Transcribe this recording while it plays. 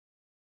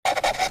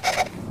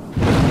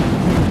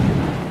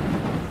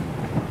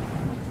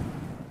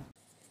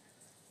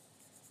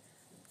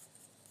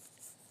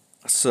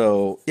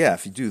So yeah,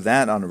 if you do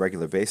that on a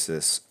regular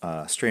basis,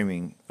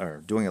 streaming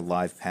or doing a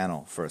live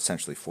panel for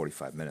essentially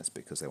 45 minutes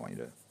because they want you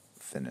to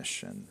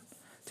finish and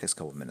it takes a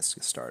couple of minutes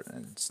to start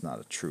and it's not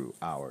a true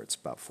hour, it's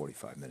about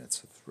 45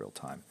 minutes of real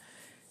time.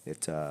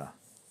 It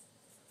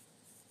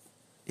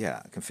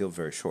yeah, it can feel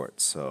very short.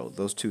 So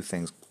those two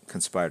things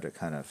conspire to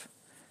kind of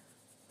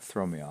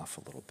throw me off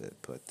a little bit,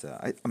 but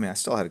I mean I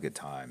still had a good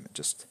time. It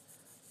just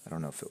I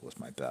don't know if it was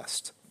my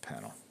best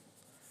panel.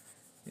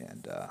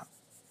 And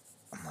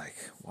I'm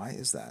like, why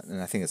is that?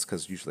 And I think it's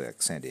because usually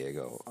like San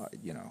Diego,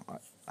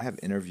 I have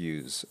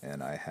interviews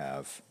and I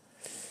have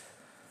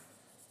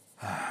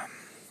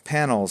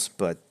panels,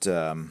 but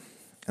and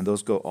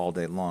those go all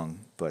day long.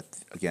 But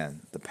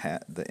again,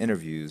 the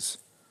interviews,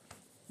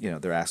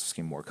 they're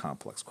asking more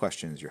complex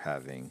questions. You're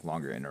having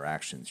longer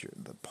interactions. You're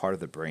the part of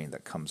the brain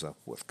that comes up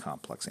with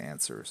complex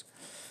answers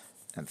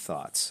and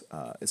thoughts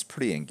is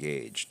pretty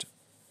engaged.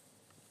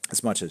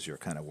 As much as you're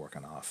kind of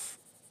working off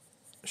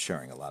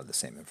sharing a lot of the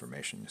same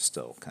information, you're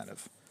still kind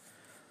of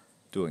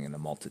doing it in a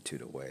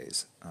multitude of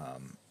ways.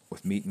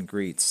 With meet and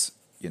greets,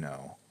 it's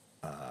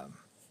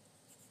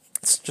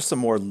just a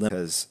more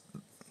because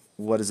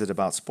what is it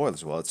about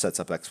spoilers? Well, it sets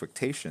up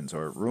expectations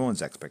or it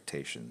ruins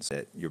expectations.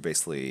 You're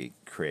basically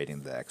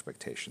creating the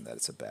expectation that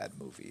it's a bad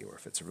movie, or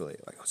if it's really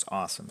like it's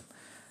awesome,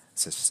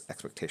 it's this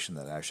expectation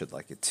that I should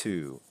like it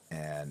too,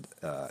 and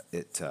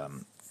it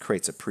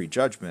creates a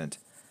prejudgment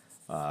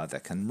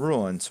that can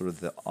ruin sort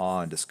of the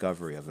awe and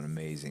discovery of an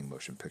amazing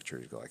motion picture.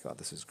 You go like, oh,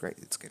 this is great.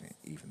 It's getting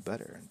even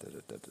better. And da da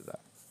da da da.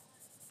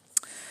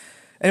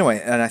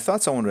 Anyway, and I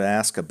thought someone would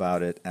ask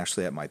about it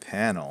actually at my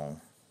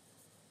panel,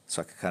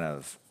 so I could kind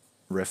of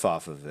riff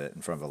off of it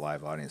in front of a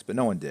live audience, but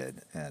no one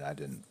did, and I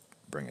didn't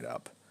bring it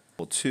up.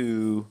 Well,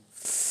 to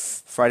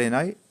Friday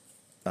night,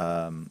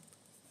 my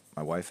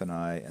wife and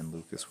I and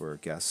Lucas were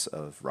guests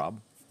of Rob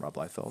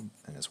Liefeld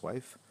and his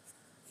wife.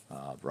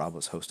 Rob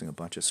was hosting a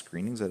bunch of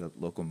screenings at a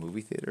local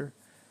movie theater.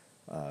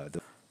 The,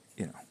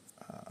 you know,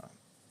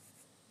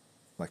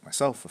 like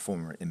myself, a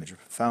former Image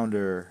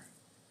founder,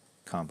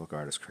 comic book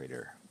artist,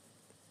 creator.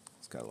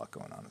 He's got a lot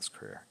going on in his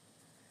career.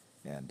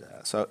 And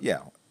so,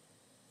 yeah.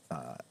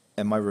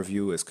 And my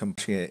review is,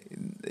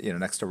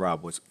 next to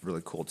Rob was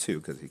really cool too,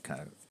 because he kind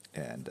of,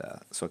 and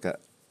so I got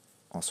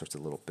all sorts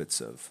of little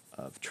bits of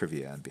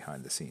trivia and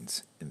behind the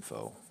scenes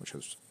info, which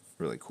was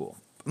really cool.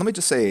 Let me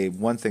just say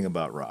one thing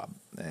about Rob,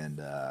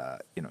 and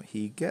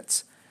he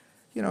gets,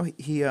 he's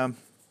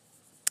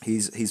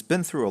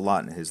been through a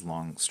lot in his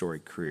long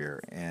storied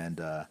career, and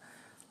all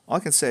I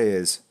can say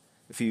is,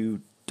 if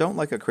you don't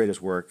like a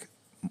creator's work,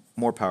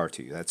 more power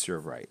to you. That's your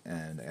right,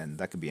 and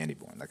that could be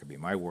anyone. That could be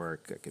my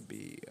work. That could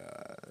be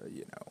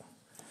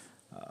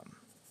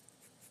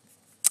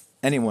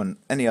anyone,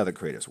 any other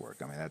creator's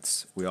work. I mean,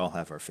 we all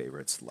have our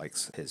favorites.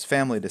 Likes his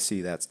family to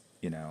see that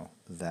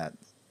that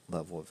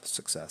level of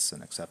success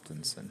and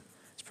acceptance, and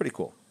it's pretty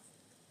cool.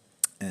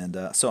 And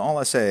so all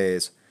I say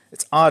is,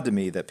 it's odd to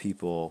me that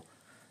people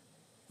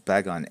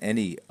bag on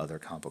any other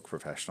comic book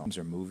professionals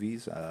or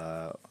movies.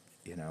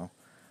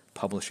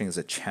 Publishing is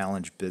a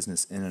challenge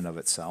business in and of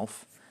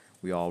itself.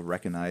 We all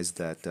recognize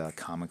that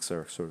comics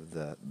are sort of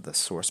the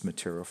source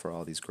material for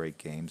all these great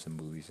games and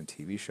movies and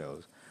TV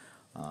shows.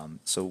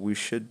 So we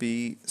should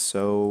be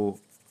so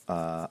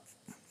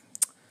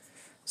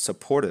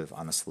supportive,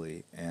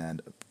 honestly,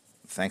 and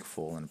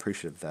thankful and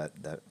appreciative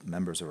that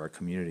members of our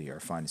community are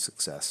finding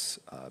success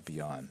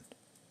beyond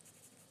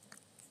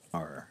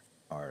our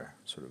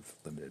sort of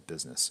limited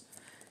business,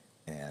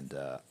 and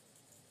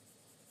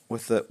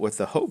with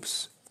the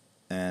hopes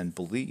and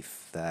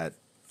belief that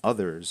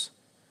others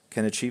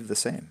can achieve the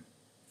same.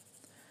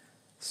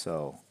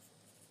 So,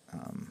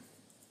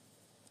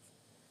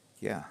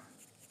 yeah,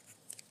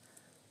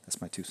 that's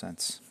my 2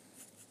 cents.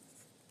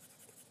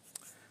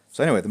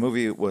 So anyway, the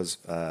movie was,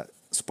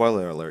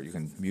 spoiler alert, you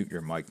can mute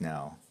your mic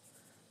now.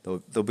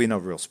 There'll be no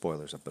real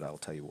spoilers, but I'll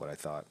tell you what I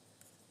thought.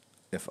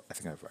 If I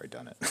think I've already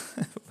done it,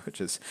 it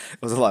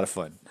was a lot of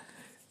fun.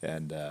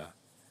 And,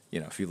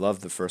 if you love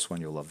the first one,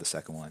 you'll love the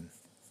second one.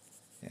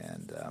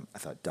 And I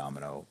thought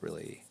Domino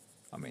really,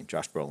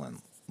 Josh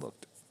Brolin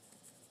looked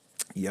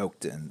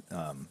yoked, and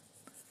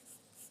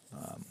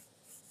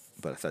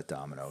but I thought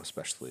Domino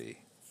especially,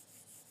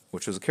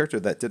 which was a character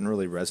that didn't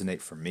really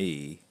resonate for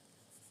me,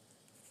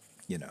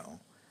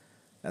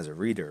 as a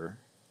reader.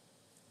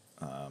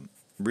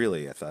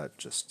 Really, I thought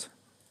just,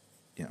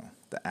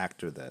 the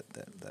actor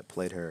that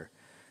played her,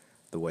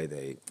 the way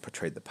they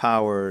portrayed the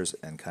powers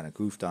and kind of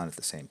goofed on at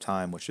the same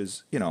time, which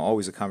is,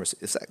 always a conversation.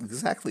 It's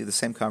exactly the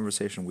same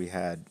conversation we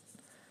had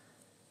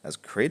as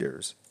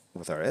creators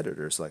with our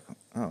editors. Like,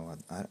 oh,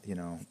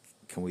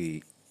 can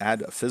we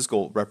add a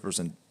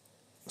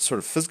sort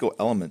of physical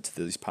element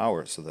to these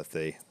powers so that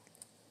they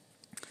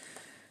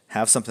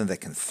have something that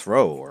can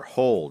throw or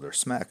hold or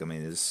smack? I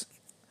mean, it's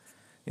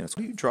how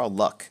do you draw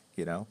luck?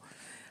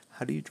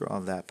 How do you draw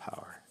that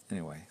power?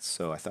 Anyway,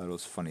 so I thought it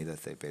was funny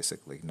that they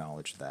basically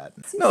acknowledged that.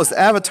 No, it's the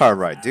Avatar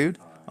ride, dude.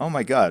 Oh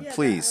my God,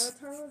 please,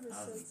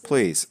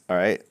 please. All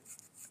right,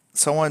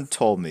 someone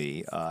told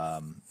me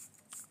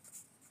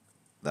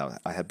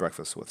I had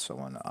breakfast with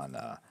someone on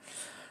the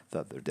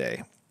other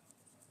day,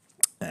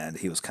 and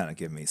he was kind of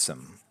giving me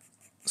some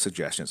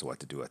suggestions of what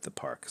to do at the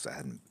park because I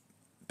hadn't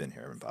been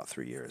here in about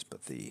 3 years.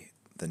 But the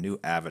new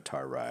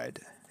Avatar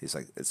ride, he's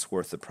like, it's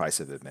worth the price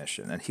of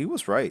admission, and he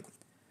was right.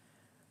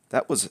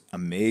 That was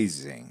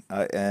amazing,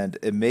 and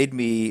it made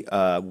me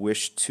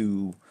wish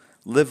to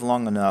live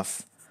long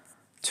enough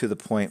to the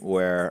point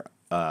where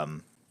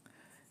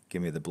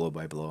give me the blow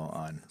by blow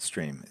on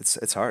stream.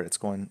 It's hard. It's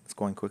going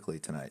quickly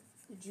tonight.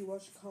 Did you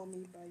watch Call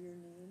Me by Your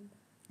Name?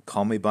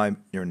 Call Me by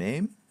Your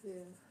Name? Yeah.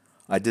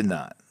 I did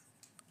not.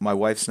 My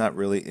wife's not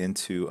really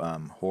into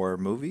horror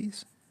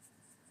movies,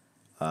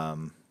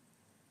 and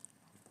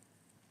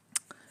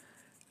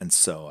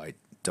so I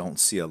don't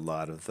see a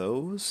lot of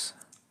those.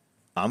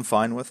 I'm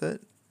fine with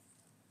it,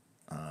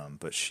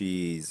 but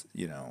she's,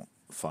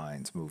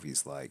 finds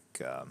movies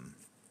like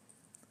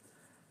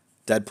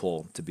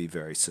Deadpool to be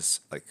very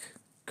like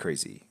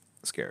crazy,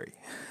 scary.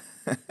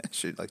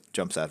 She like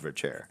jumps out of her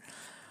chair.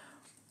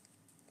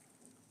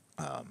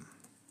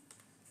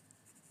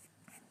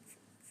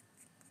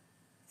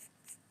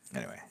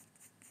 Anyway,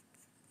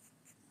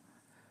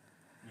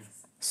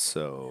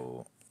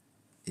 so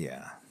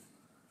yeah,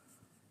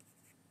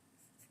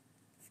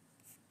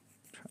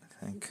 trying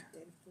to think.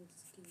 Deadpool's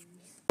scary.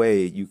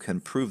 Way you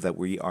can prove that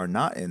we are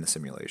not in the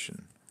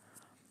simulation.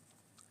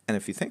 And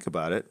if you think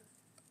about it,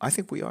 I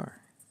think we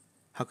are.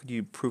 How could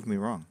you prove me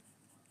wrong?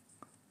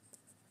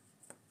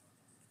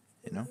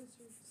 You know?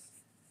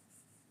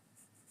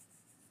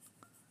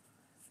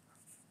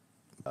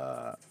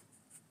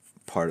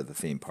 Part of the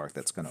theme park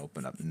that's going to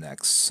open up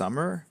next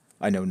summer.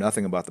 I know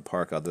nothing about the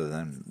park other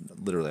than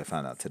literally I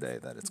found out today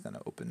that it's going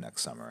to open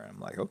next summer. And I'm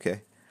like,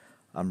 okay,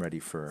 I'm ready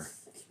for,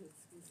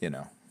 you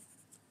know,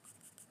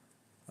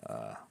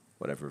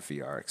 whatever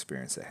VR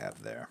experience they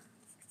have there.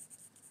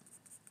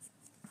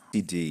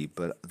 CD,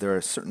 but there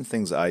are certain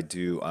things I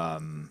do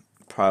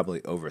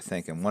probably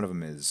overthink, and one of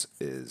them is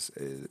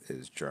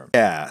germs.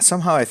 Yeah,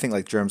 somehow I think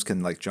like germs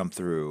can like jump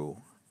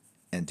through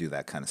and do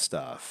that kind of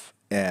stuff,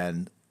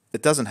 and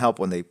it doesn't help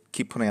when they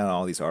keep putting out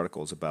all these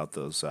articles about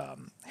those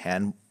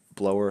hand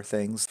blower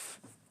things,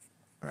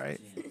 right?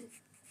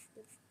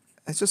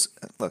 It's just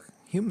look,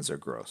 humans are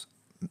gross,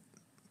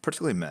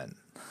 particularly men.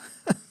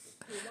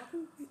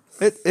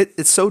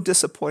 It's so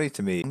disappointing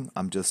to me.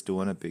 I'm just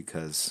doing it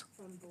because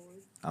I'm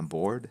bored. I'm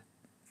bored.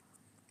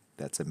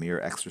 That's a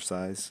mere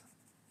exercise.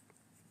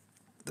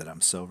 That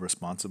I'm so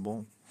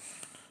responsible.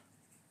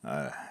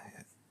 Totally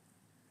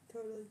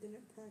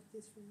didn't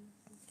practice for me.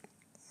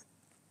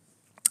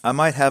 I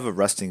might have a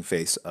resting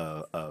face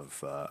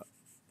of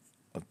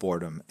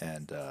boredom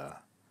and I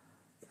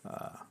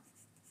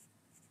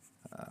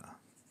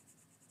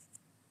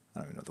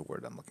don't even know the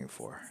word I'm looking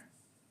for.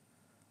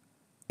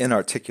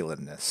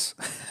 Inarticulateness.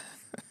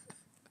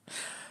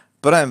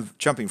 But I'm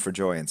jumping for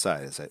joy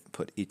inside as I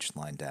put each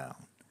line down,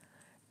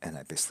 and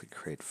I basically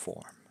create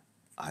form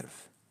out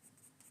of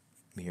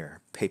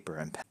mere paper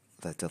and pen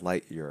that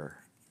delight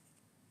your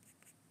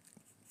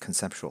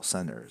conceptual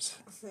centers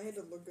I had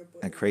to look up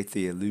and create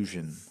the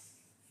illusion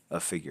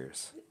of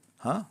figures,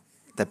 huh?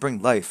 That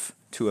bring life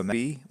to a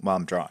me while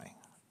I'm drawing.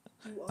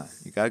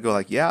 You gotta go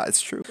like, yeah,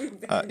 it's true.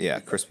 Yeah,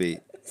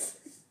 Crispy,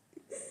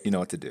 you know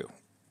what to do.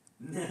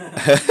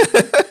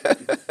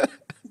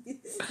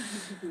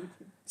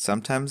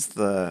 Sometimes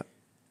the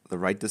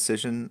right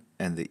decision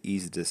and the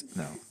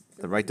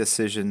the right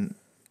decision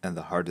and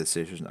the hard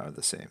decision are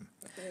the same.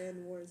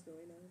 and war is going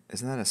on.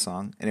 Isn't that a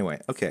song?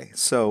 Anyway, okay,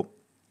 so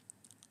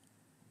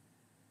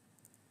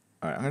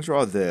all right, I'm gonna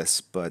draw this,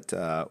 but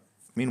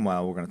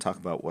meanwhile, we're gonna talk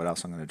about what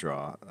else I'm gonna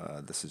draw.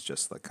 This is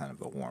just like kind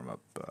of a warm up,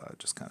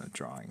 just kind of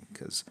drawing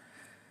because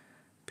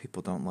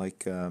people don't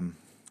like. I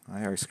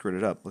already screwed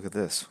it up. Look at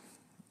this.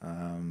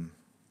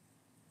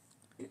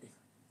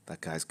 That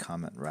guy's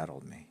comment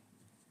rattled me.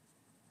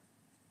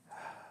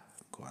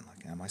 Going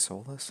like, am I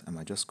soulless? Am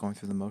I just going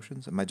through the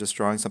motions? Am I just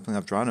drawing something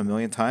I've drawn a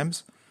million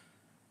times?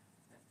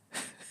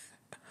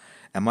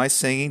 Am I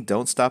singing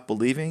Don't Stop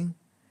Believing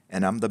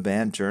and I'm the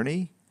band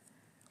Journey?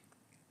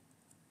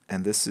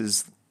 And this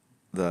is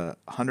the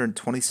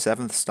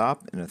 127th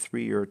stop in a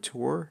 3-year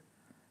tour?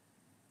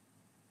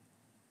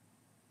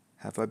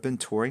 Have I been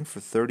touring for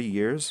 30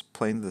 years,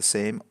 playing the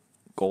same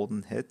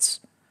golden hits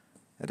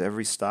at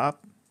every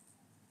stop?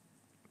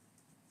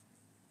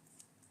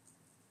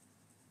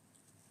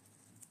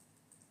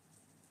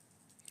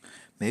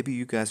 Maybe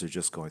you guys are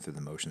just going through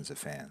the motions as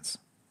fans.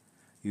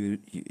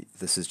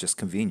 This is just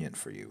convenient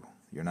for you.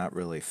 You're not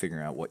really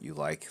figuring out what you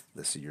like.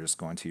 You're just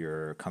going to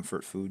your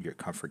comfort food, your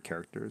comfort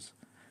characters.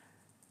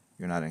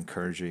 You're not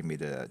encouraging me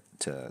to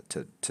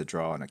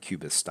draw in a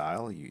cubist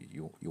style.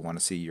 You want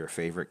to see your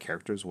favorite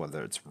characters,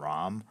 whether it's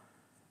Rom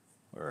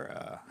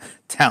or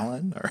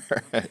Talon or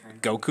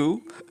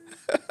Goku.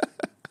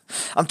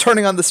 I'm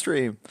turning on the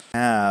stream.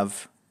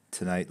 Have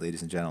tonight,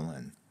 ladies and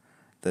gentlemen,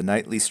 the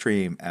nightly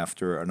stream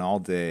after an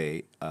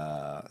all-day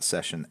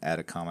session at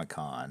a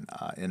Comic-Con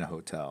in a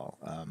hotel.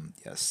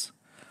 Yes,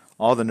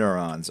 all the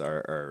neurons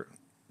are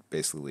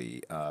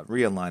basically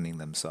realigning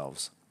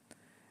themselves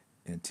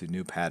into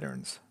new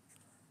patterns,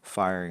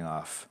 firing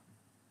off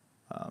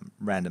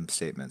random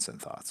statements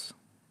and thoughts.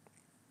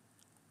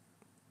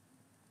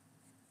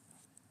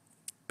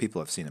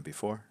 People have seen it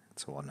before.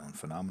 It's a well-known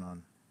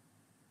phenomenon.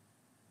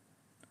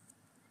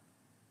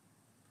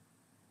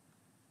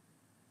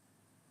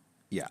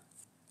 Yeah.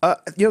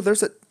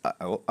 There's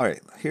all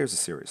right, here's a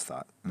serious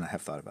thought, and I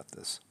have thought about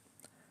this.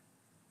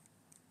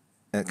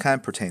 And it kind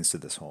of pertains to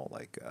this whole,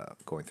 like,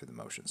 going through the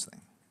motions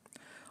thing.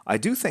 I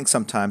do think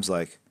sometimes,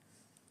 like,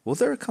 will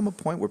there come a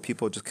point where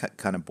people are just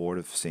kind of bored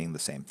of seeing the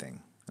same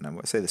thing? And I'm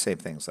going to say the same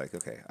thing. It's like,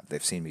 okay,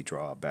 they've seen me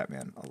draw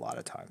Batman a lot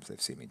of times. They've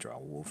seen me draw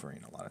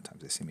Wolverine a lot of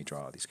times. They've seen me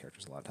draw these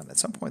characters a lot of times. At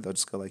some point, they'll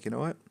just go like, you know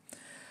what?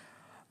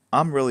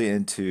 I'm really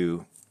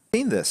into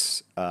seeing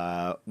this.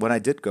 When I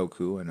did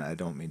Goku, and I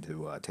don't mean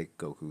to take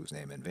Goku's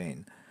name in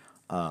vain,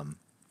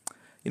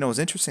 what's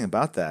interesting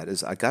about that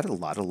is I got a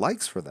lot of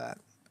likes for that.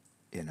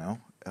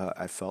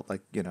 I felt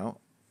like, I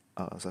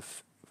was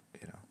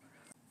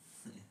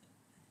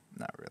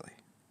not really.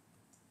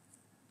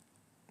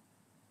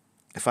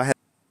 If I had,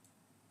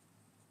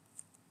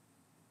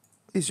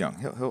 he's young.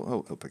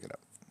 He'll pick it up.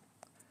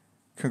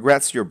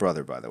 Congrats to your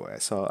brother, by the way. I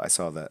saw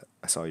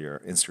your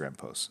Instagram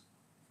post,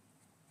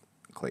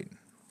 Clayton.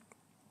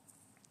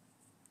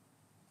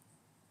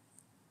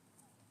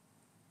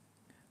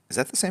 Is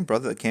that the same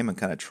brother that came and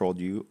kind of trolled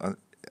you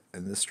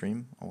in this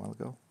stream a while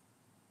ago?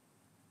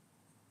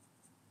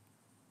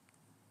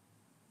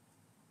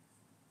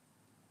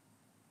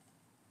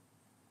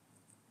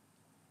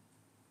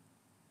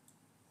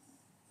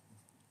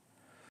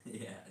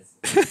 Yeah.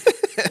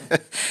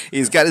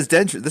 He's got his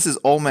denture. This is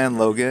Old Man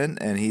Logan,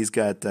 and he's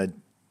got. Don't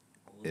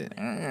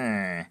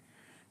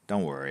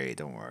worry.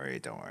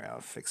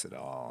 I'll fix it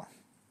all.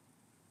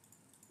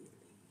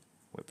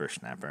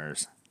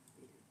 Whippersnappers.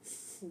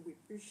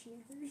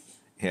 Whippersnappers?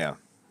 Yeah.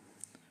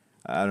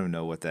 I don't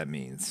know what that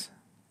means.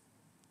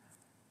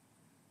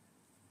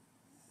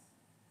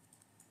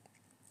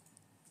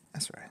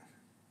 That's right.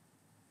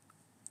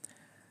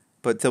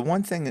 But the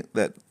one thing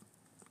that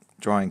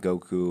drawing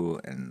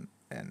Goku and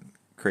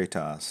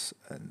Kratos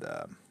and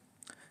it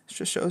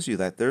just shows you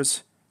that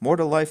there's more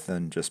to life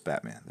than just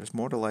Batman. There's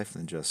more to life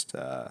than just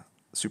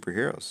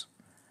superheroes.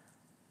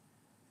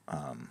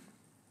 That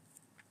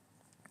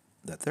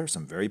there are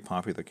some very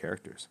popular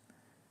characters,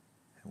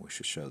 and we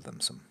should show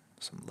them some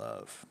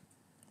love.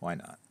 Why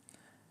not?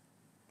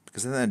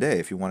 Because at the end of the day,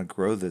 if you want to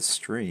grow this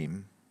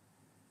stream,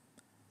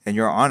 and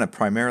you're on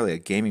primarily a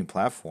gaming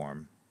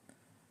platform,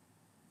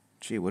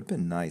 gee, it would have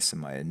been nice in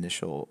my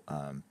initial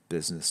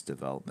business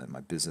development,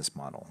 my business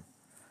model,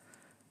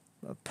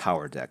 a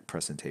power deck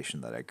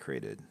presentation that I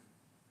created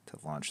to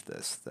launch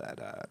this,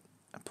 that I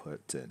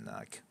put in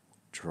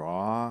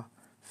draw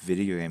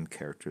video game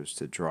characters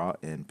to draw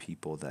in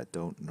people that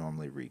don't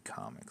normally read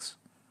comics.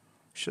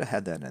 Should have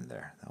had that in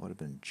there. That would have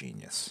been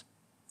genius.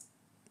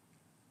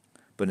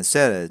 But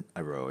instead,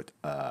 I wrote,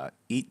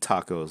 eat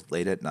tacos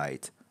late at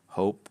night,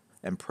 hope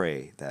and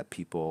pray that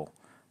people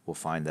will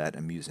find that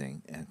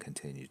amusing and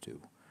continue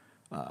to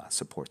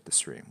support the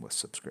stream with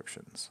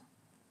subscriptions.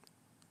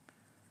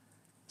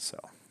 So,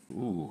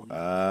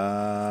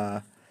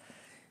 yeah,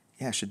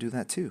 I should do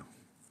that too.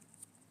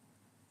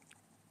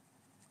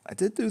 I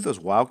did do those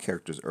WoW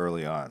characters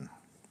early on.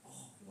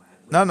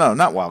 No,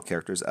 not WoW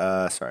characters.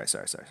 Sorry.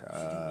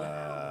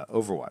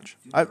 Overwatch.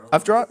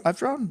 I've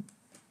drawn.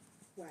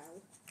 Wow.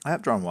 I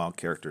have drawn WoW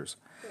characters.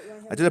 But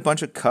why I did a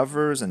bunch of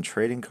covers and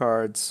trading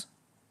cards.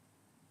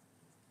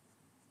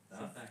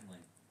 That was back in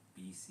like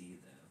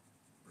BC though,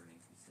 Burning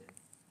Crusade,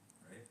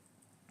 right?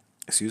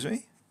 Excuse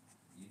me?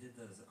 You did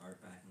those art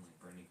back in like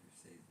Burning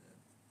Crusade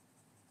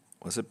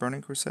though. Was it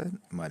Burning Crusade?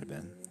 It might have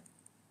been. Yeah.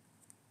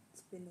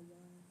 It's been a while.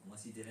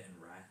 Unless you did it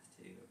in Wrath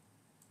too.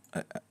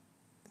 I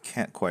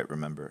can't quite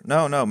remember.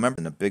 No, remember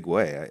in a big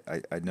way.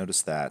 I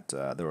noticed that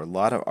there were a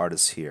lot of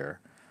artists here.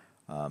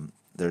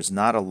 There's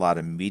not a lot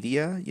of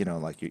media,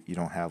 like you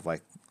don't have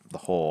like the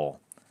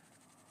whole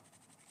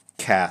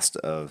cast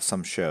of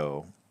some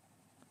show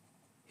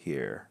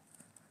here.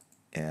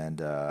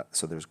 And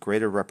so there's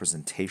greater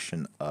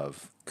representation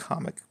of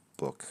comic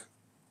book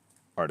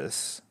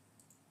artists.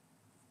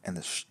 And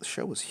the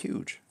show was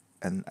huge.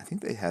 And I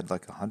think they had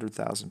like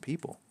 100,000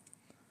 people.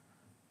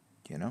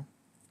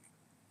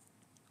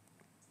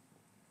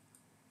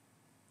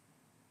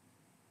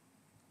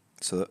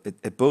 So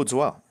it bodes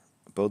well.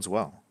 It bodes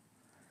well.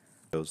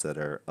 Shows that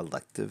are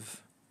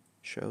elective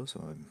shows.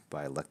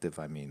 By elective,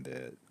 I mean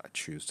that I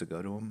choose to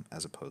go to them,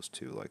 as opposed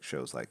to like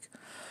shows like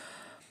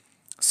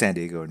San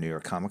Diego or New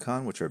York Comic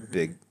Con, which are a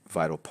big,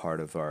 vital part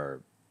of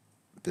our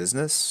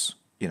business.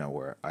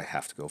 Where I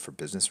have to go for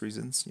business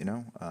reasons.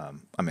 I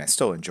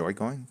still enjoy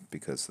going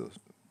because the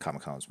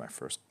Comic Con was my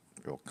first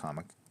real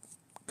Comic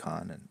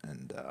Con,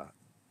 and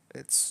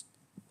it's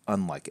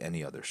unlike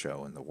any other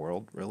show in the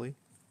world, really.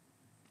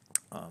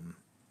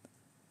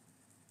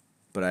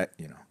 But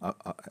I'm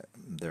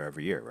there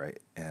every year, right?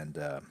 And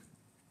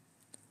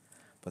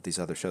but these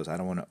other shows, I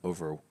don't want to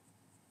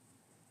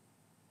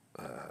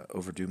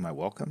overdo my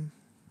welcome.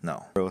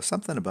 No, there was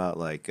something about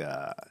like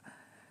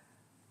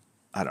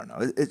I don't know.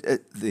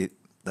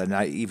 The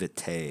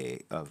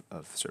naivete of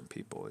certain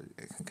people,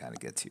 it can kind of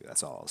get to you.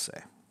 That's all I'll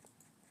say.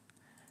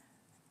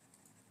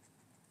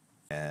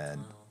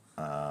 And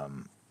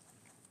Well,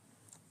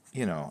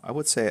 I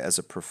would say as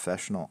a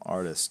professional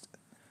artist,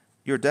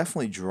 you're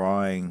definitely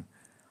drawing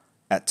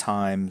at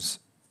times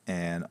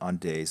and on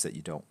days that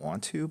you don't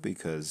want to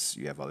because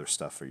you have other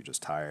stuff or you're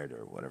just tired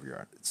or whatever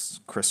you're. It's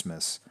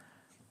Christmas.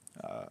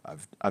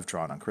 I've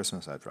drawn on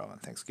Christmas. I've drawn on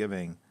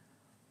Thanksgiving.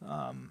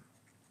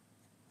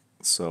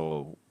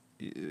 So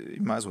you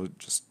might as well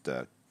just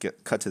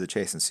get cut to the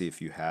chase and see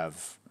if you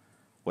have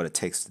what it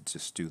takes to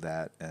just do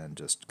that and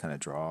just kind of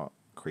draw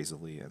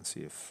crazily and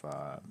see if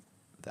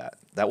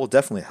that will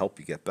definitely help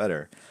you get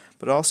better,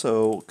 but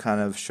also kind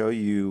of show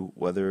you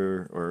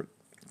whether or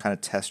kind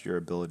of test your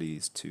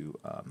abilities to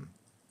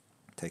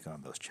take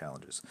on those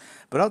challenges.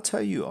 But I'll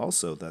tell you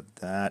also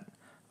that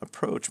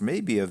approach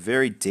may be a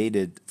very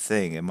dated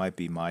thing. It might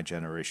be my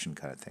generation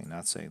kind of thing.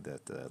 Not saying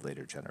that the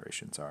later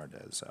generations aren't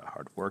as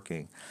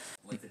hardworking.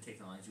 with the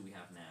technology we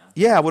have now.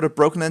 Yeah, I would have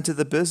broken into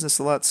the business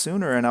a lot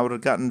sooner, and I would have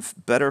gotten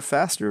better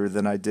faster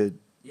than I did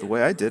the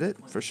way I did it,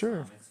 for sure.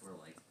 Comics were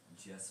like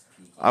just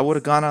peaking. I would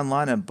have gone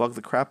online and bugged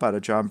the crap out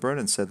of John Byrne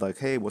and said like,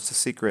 "Hey, what's the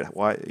secret?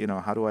 Why,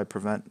 how do I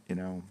prevent,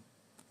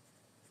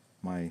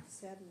 my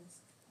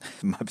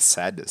Sadness. my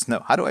sadness?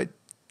 No, how do I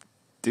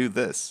do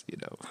this?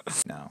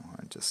 No,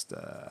 I just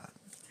Tell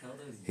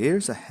those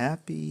here's a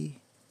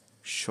happy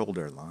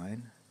shoulder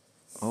line.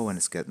 Oh, and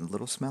it's getting a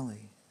little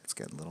smelly. It's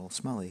getting a little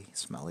smelly,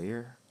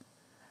 smellier.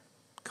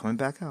 Coming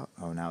back out.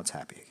 Oh, now it's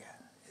happy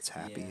again. It's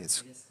happy. Yeah,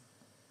 It's I guess-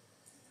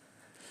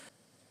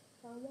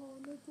 I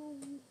wanna go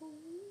home.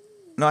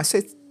 No, I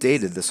say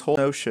dated. This whole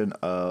notion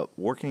of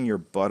working your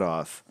butt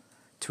off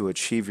to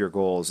achieve your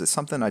goals is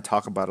something I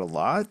talk about a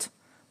lot.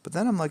 But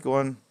then I'm like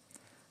going,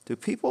 do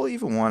people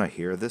even want to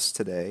hear this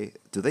today?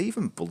 Do they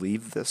even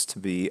believe this to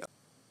be?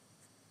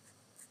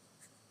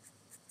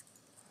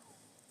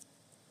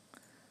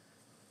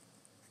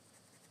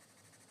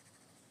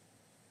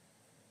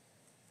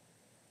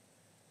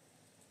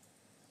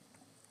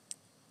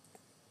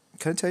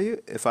 Can I tell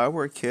you, if I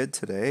were a kid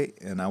today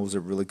and I was a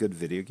really good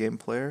video game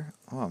player,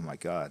 oh my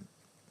God.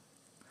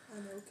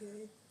 I'm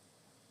okay.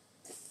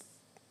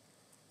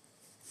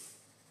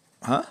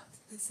 Huh?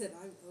 I said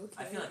I'm okay.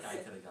 I feel like I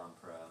could have gone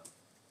pro.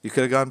 You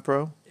could have gone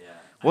pro?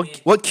 Yeah.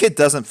 What kid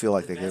doesn't feel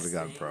like the they could have best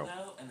gone thing, pro?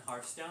 Though, in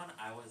Hearthstone,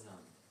 I was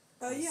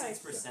Oh yeah.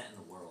 6% in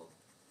the world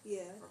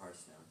Yeah. for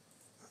Hearthstone.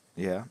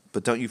 Yeah,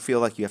 but don't you feel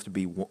like you have to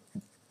be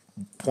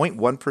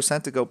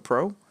 0.1% to go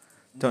pro?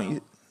 Don't No,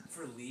 you?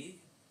 For League,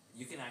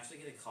 you can actually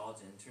get a college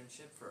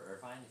internship for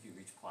Irvine if you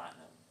reach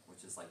platinum,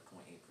 which is like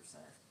 0.8%.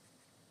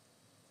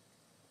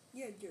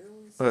 Yeah,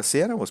 girls.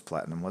 Sienna was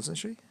platinum, wasn't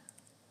she?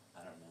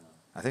 I don't know.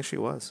 I think she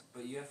was.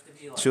 But you have to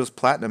be like. She was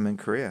platinum in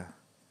Korea.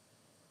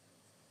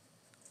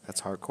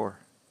 That's Yeah. hardcore.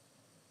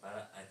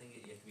 But I think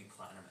you have to be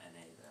platinum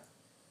NA though.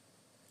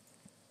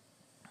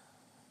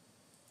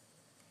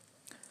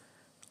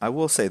 I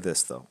will say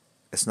this though.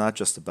 It's not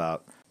just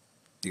about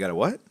you got a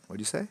what? What'd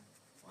you say?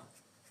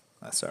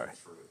 What? Sorry.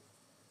 True.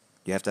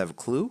 You have to have a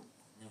clue?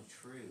 No,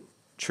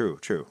 true.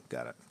 True.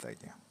 Got it.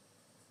 Thank you.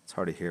 It's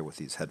hard to hear with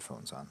these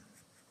headphones on.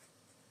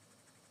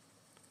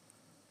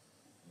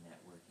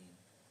 Networking.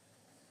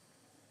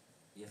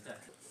 You have to.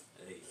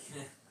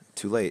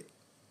 Too late.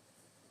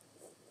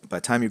 By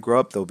the time you grow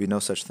up, there will be no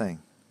such thing.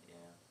 Yeah.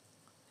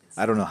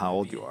 I don't know how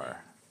old you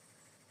are.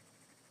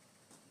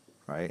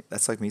 Right?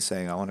 That's like me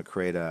saying I want to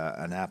create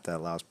an app that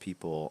allows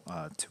people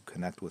to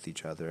connect with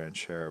each other and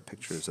share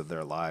pictures of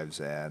their lives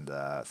and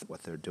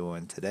what they're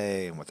doing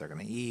today and what they're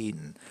going to eat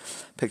and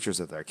pictures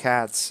of their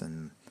cats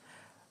and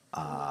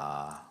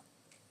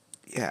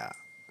yeah.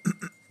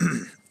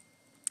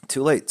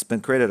 Too late. It's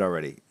been created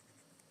already.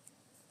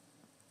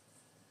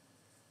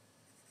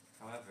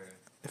 However,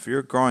 If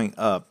you're growing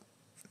up,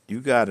 you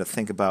got to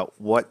think about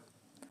what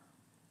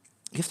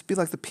you have to be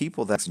like the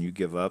people that you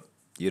give up,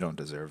 you don't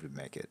deserve to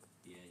make it.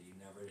 yeah, you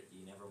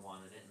never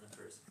wanted it in the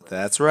first place.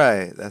 That's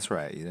right. That's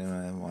right. You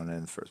didn't want it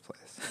in the first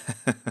place.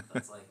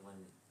 That's like when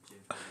Jim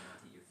told you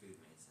not to eat your food,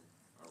 Mason.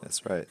 Or like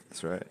That's right.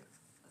 That's right.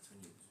 That's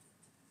when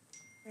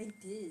you. I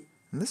did.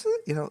 And this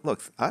is,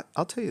 look,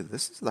 I'll tell you,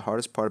 this is the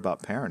hardest part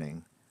about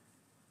parenting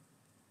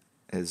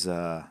is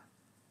you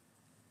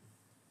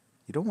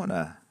don't want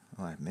to,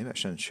 well, maybe I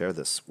shouldn't share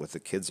this with the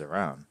kids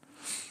around.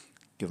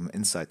 Give them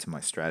insight to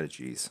my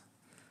strategies.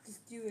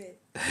 Just do it.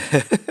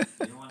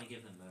 You don't want to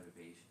give them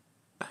motivation.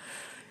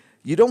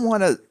 You don't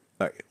want to,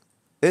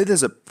 it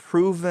is a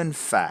proven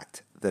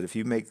fact that if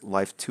you make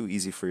life too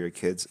easy for your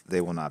kids,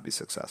 they will not be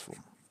successful.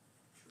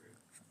 True.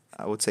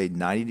 I would say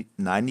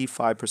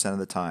 95% of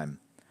the time,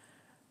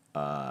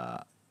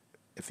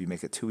 if you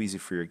make it too easy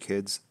for your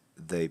kids,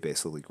 they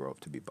basically grow up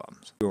to be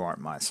bums. You aren't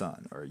my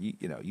son, or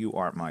you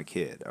aren't my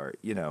kid, or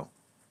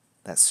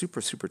that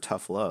super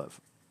tough love.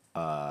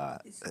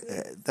 It's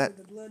good That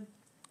for the blood.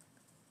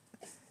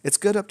 it's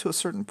good up to a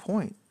certain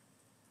point.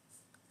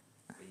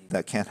 But you,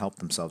 That can't help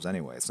themselves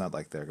anyway. It's not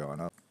like they're going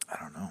up. I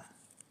don't know.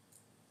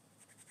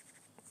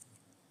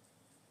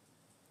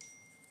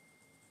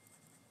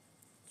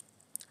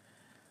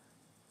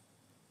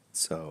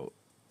 So,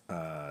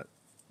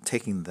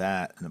 taking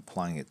that and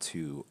applying it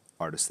to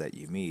artists that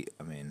you meet,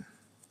 I mean,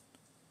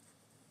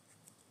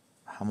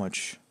 how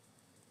much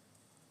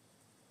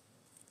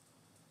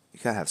you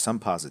gotta have some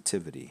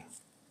positivity,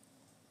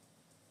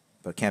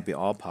 but it can't be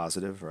all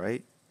positive,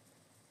 right?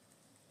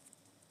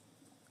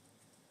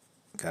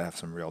 Gotta have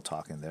some real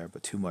talk in there,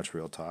 but too much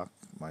real talk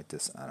might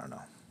just, I don't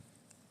know.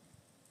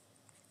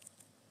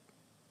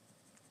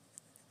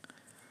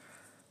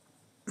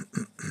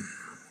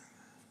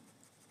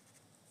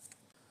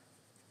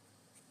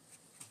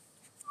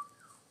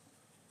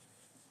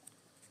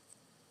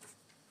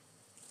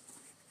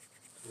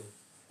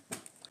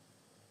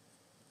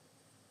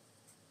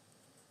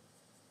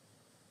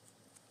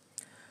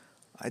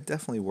 I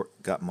definitely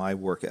got my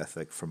work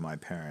ethic from my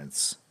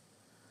parents,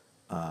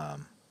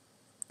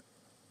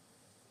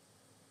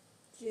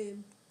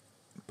 Jim.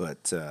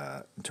 but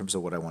in terms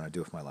of what I want to do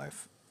with my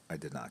life, I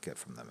did not get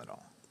from them at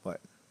all.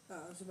 But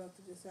I was about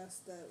to just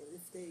ask that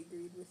if they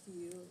agreed with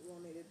you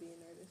wanting to be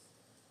an artist.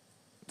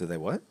 did they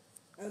what?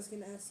 I was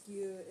gonna ask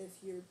you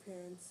if your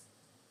parents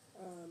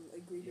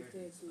agreed You with already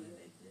the explained idea.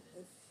 they didn't.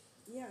 If,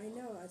 yeah, I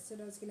know. I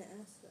said I was gonna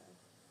ask that.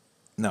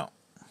 No.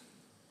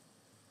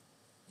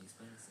 You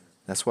explained this in this.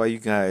 That's why you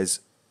guys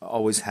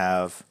always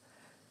have,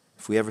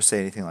 if we ever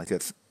say anything like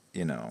that,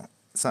 you know,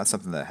 it's not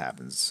something that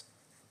happens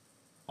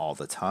all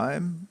the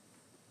time.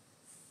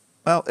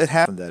 Well, it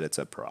happened that it's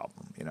a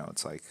problem. You know,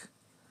 it's like,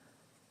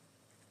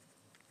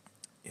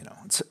 you know,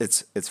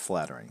 it's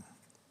flattering,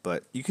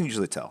 but you can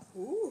usually tell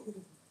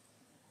Ooh.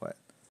 what.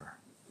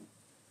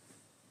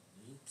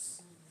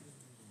 Oops.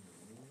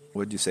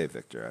 What did you say,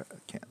 Victor? I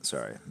can't.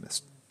 Sorry, I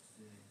missed.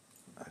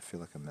 I feel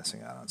like I'm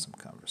missing out on some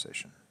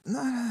conversation. No,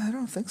 I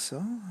don't think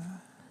so.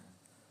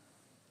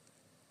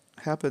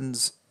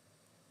 Happens.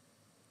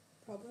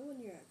 Probably when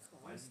you're at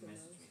Why did cons you the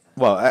message most. me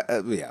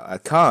that? Well, yeah,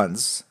 at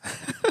cons,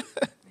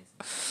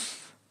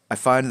 I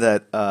find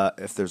that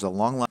if there's a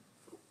long line,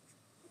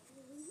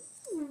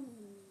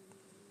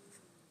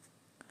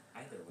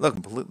 Either way. look,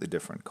 completely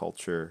different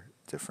culture,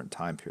 different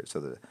time period. So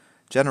the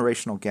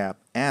generational gap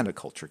and a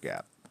culture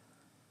gap.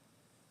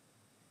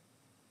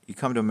 You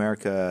come to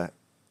America,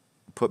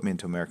 put me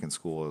into American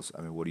schools.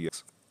 I mean, what do you?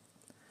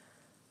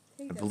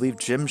 Hey, I that's believe all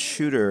Jim right.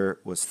 Shooter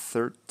was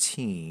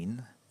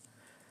 13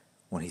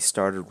 when he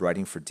started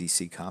writing for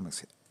DC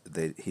Comics.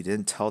 He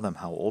didn't tell them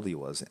how old he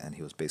was, and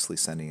he was basically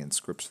sending in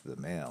scripts to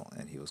the mail,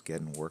 and he was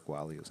getting work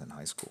while he was in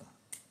high school.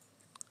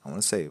 I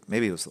want to say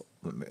maybe he was a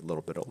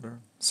little bit older,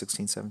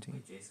 16, 17.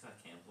 Wait, J. Scott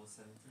Campbell,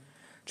 17?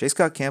 J.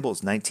 Scott Campbell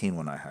was 19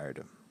 when I hired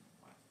him.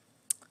 Wow.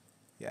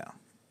 Yeah.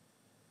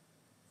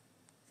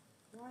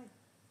 Why?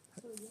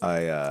 So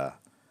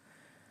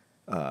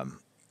young.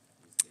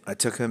 I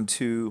took him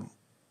to,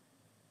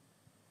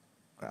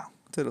 well,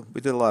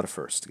 we did a lot of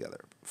firsts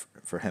together,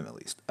 for him at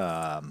least.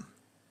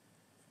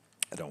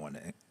 I don't want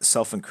to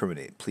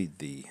self-incriminate, plead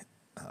the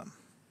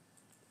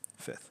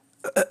fifth.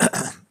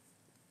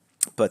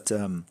 But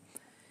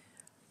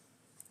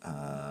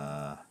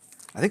I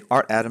think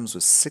Art Adams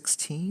was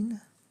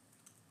 16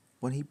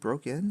 when he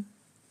broke in.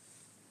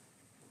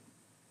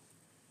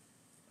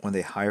 When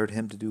they hired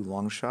him to do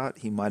Long Shot,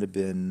 he might have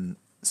been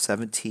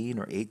 17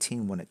 or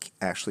 18 when it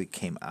actually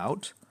came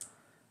out,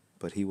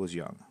 but he was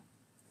young.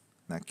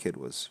 And that kid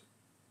was,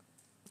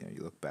 you know,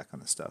 you look back on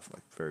the stuff,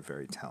 like very,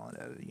 very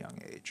talented at a young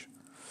age.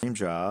 Dream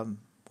job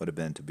would have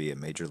been to be a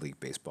Major League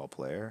Baseball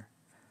player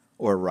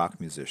or a rock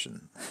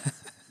musician.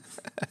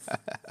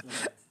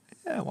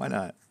 Yeah, why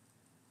not?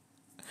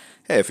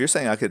 Hey, if you're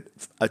saying I could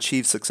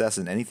achieve success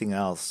in anything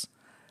else,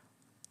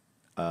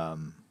 what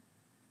am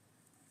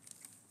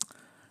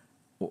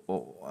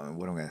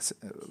I gonna say?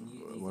 Can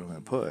you What am I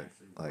gonna think you put? can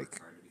actually work Like,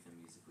 hard to become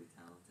musically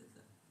talented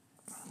then?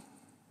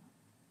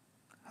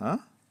 huh?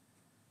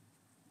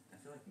 I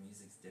feel like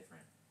music's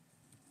different.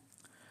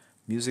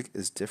 Music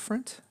is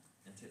different?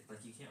 Like,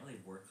 you can't really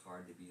work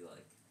hard to be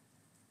like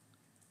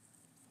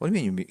What do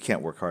you mean you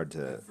can't work hard a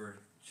to?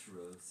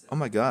 virtuoso. Oh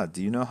my God!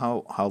 Do you know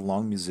how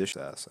long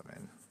musicians? I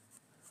mean,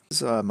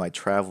 this is my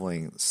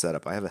traveling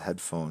setup. I have a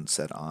headphone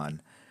set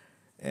on,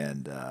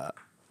 and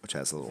which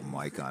has a little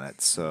mic on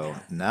it. So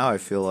now I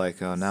feel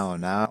like, oh,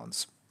 now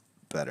it's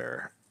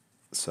better.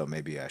 So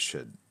maybe I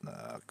should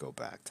go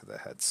back to the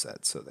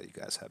headset so that you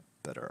guys have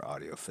better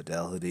audio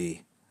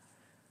fidelity.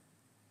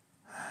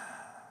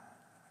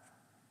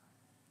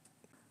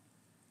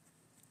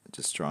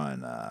 Just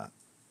drawing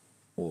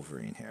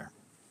Wolverine here.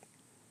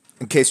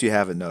 In case you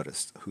haven't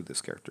noticed who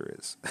this character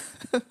is.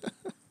 You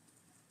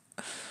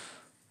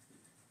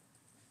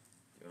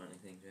want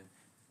anything, Jim?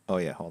 Oh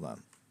yeah, hold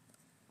on.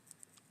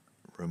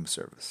 Room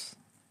service.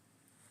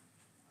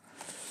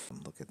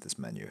 Look at this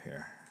menu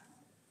here.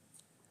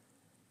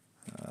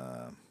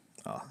 I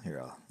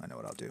know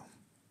what I'll do.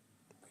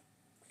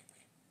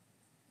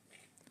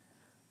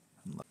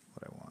 Look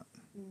what I want.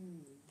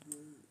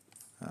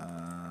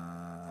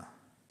 A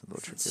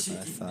little trickier than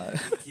I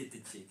thought. Get the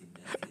chicken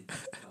nugget.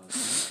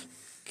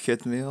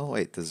 Kids meal?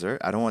 Wait,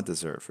 dessert? I don't want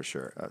dessert for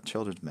sure.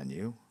 Children's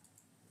menu.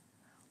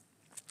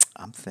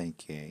 I'm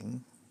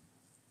thinking.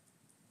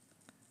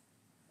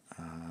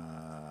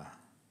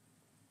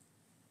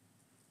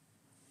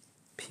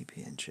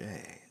 PB&J.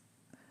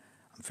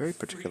 I'm very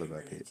particular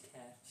about Free it. range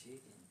calf chicken.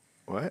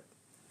 What?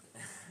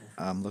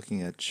 I'm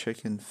looking at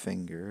chicken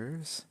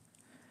fingers,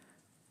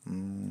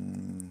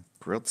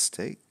 grilled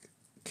steak,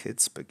 kid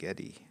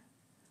spaghetti.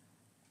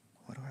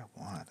 What do I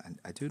want?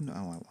 I do know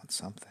I want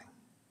something.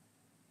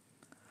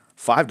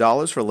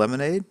 $5 for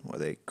lemonade? Were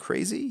they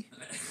crazy?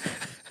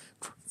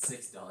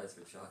 $6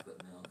 for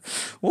chocolate milk.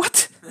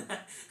 What?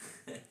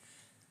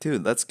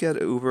 Dude, let's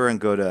get Uber and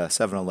go to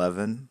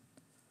 7-Eleven.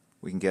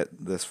 We can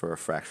get this for a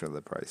fraction of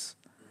the price.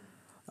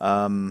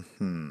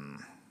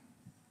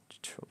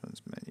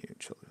 Children's menu.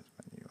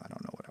 I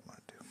don't know what I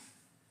want to do.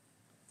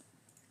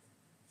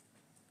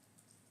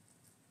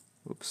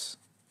 Oops.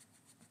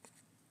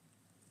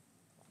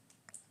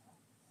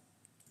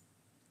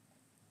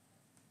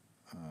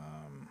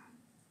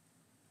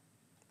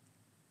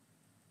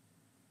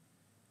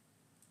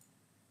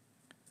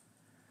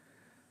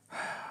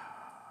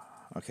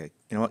 Okay,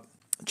 you know what?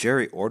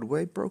 Jerry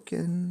Ordway broke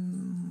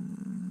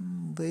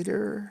in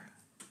later,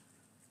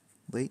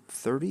 late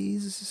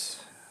 30s.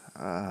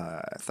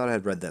 I thought I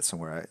had read that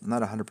somewhere. I'm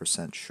not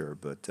 100% sure,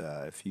 but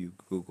if you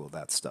Google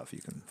that stuff, you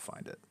can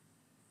find it.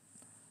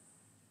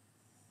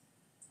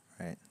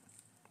 Right?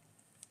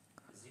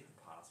 Is it even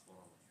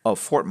possible? Oh,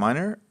 Fort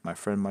Minor? My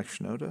friend Mike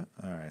Shinoda?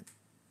 All right.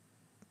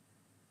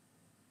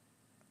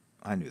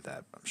 I knew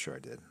that. I'm sure I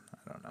did.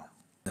 I don't know.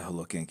 Oh,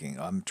 look, inking.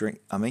 I'm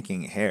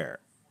inking hair.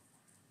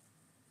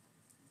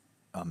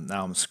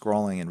 Now I'm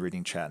scrolling and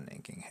reading chat and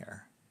inking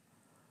hair.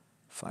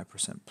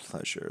 5%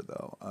 pleasure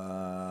though.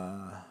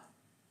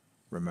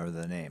 Remember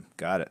the name.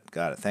 Got it.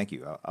 Thank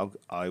you.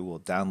 I will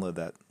download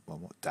that. Well,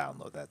 I won't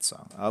download that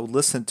song. I'll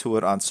listen to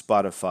it on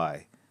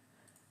Spotify.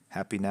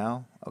 Happy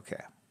now?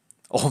 Okay.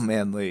 Old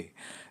man Lee.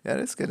 Yeah,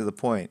 let's get to the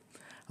point.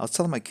 I was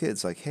telling my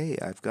kids, like, hey,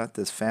 I've got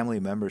this family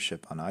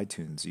membership on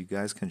iTunes. You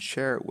guys can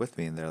share it with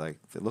me. And they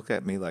look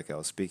at me like I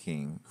was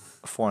speaking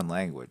a foreign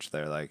language.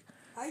 They're like,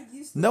 I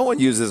used no to. one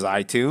uses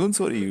iTunes.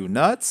 What are you,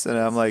 nuts? And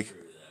I'm like, True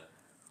though.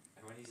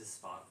 Everyone uses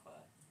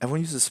Spotify.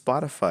 everyone uses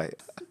Spotify.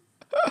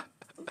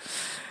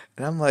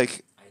 And I'm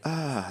like,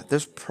 iTunes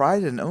there's only.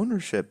 pride in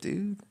ownership,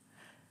 dude.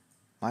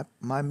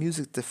 My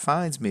music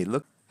defines me.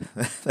 Look,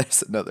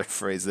 there's another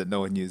phrase that no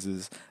one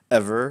uses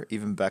ever,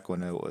 even back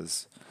when it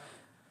was,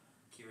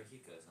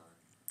 Kirihiko's on.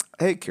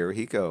 hey,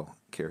 Kirihiko.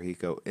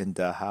 Kirihiko in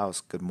the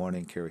house. Good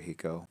morning,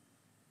 Kirihiko.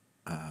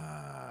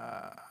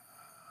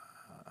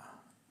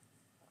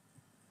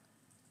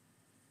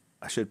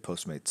 I should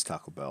Postmates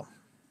Taco Bell.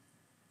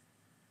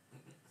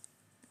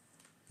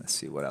 Let's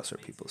see, what else are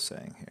people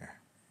saying here?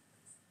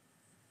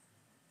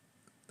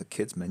 The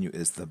kids menu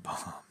is the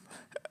bomb.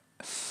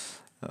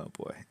 Oh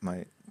boy.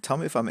 Tell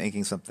me if I'm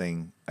inking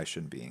something I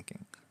shouldn't be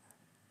inking.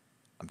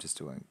 I'm just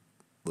doing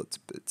little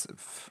bits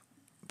of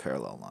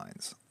parallel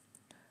lines.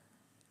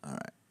 All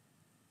right.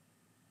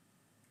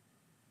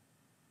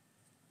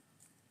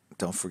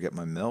 Don't forget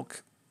my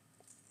milk.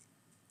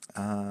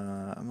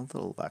 I'm a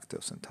little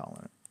lactose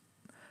intolerant.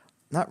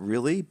 Not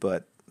really,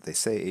 but they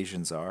say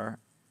Asians are.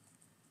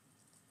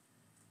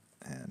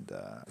 And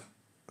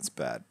it's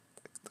bad,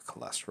 the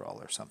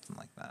cholesterol or something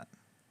like that.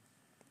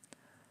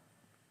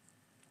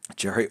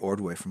 Jerry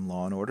Ordway from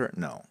Law and Order?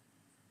 No.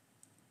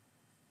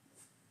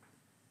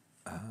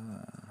 Yeah,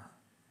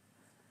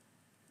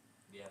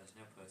 there's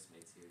no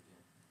Postmates here,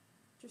 Jim.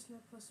 Just no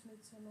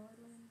Postmates in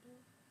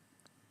Orlando.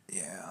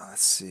 Yeah,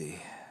 let's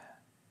see.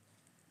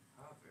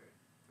 However,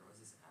 there was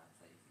this app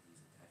that you could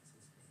use in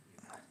Texas,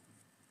 maybe.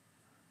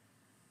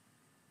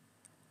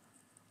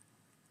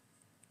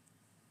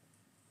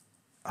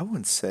 I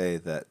wouldn't say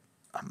that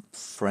I'm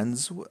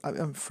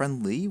I'm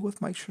friendly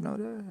with Mike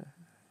Shinoda.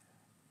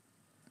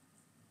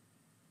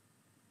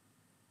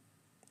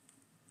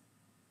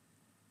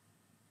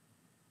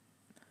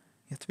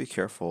 You have to be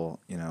careful,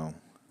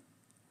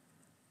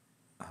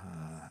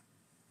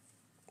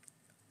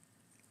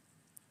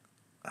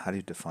 how do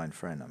you define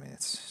friend? I mean,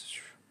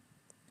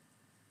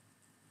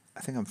 I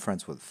think I'm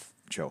friends with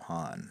Joe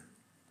Hahn.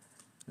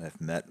 And I've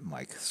met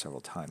Mike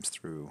several times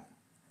through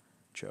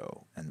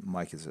Joe. And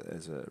Mike is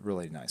a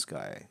really nice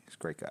guy. He's a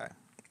great guy.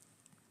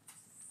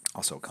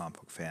 Also a comic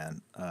book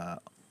fan.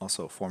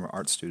 Also a former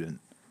art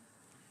student.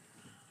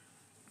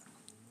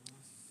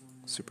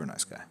 Super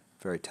nice guy.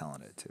 Very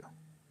talented, too.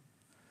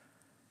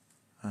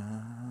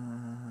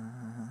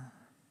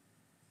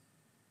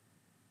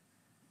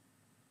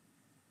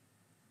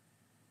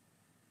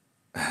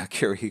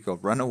 Kirihiko,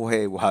 run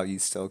away while you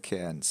still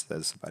can,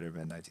 says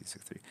Spider-Man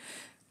 1963.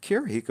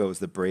 Kirihiko is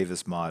the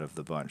bravest mod of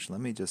the bunch. Let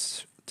me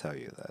just tell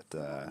you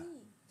that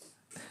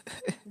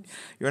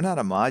you're not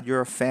a mod,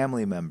 you're a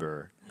family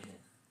member. Okay,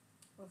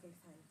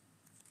 fine.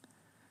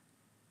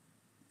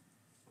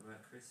 What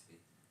about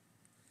Crispy?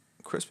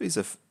 Crispy's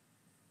a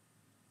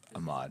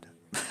mod.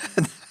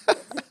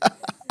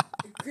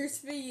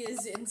 Crispy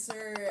is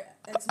insert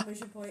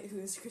exclamation point. Who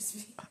is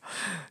crispy?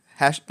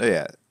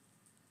 Yeah.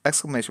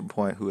 Exclamation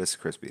point, who is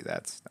Crispy?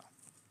 That's no.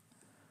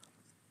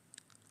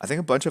 I think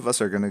a bunch of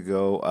us are gonna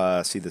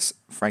go see this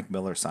Frank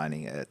Miller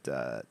signing at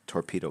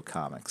Torpedo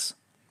Comics.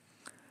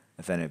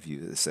 If any of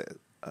you, this is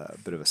a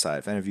bit of a side.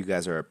 If any of you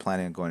guys are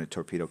planning on going to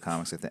Torpedo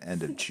Comics at the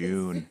end of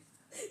June,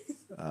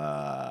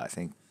 I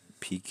think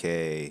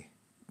PK,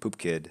 Poop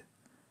Kid,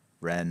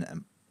 Ren,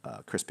 and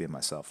Crispy and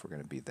myself were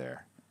gonna be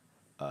there,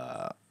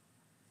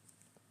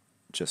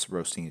 just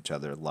roasting each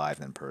other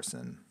live in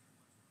person.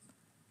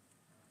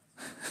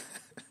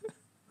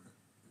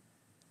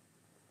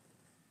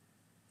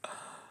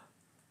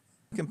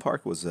 Lincoln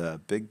Park was a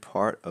big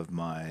part of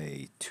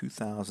my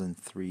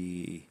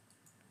 2003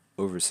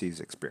 overseas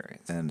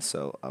experience, and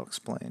so I'll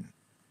explain.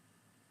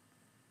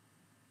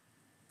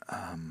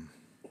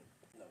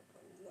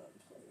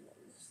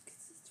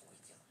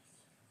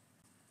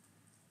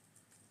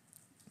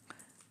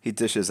 He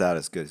dishes out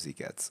as good as he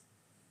gets.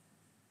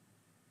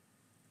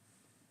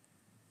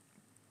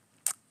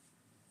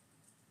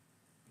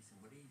 Mason,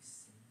 what are you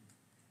saying?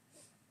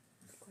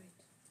 Quite.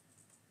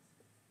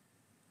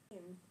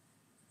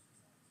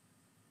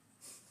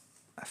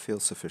 I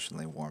feel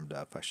sufficiently warmed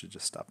up. I should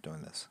just stop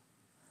doing this.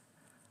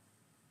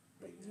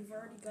 But you've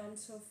already gone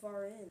so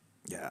far in.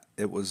 Yeah,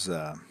 it was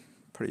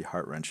pretty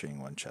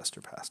heart-wrenching when Chester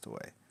passed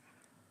away.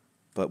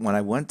 But when I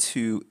went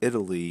to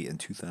Italy in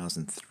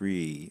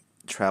 2003,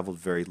 traveled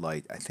very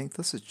light. I think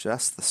this is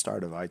just the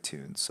start of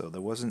iTunes, so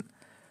there wasn't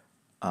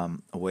a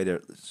way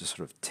to just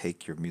sort of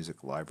take your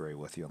music library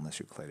with you unless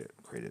you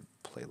created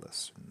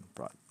playlists. And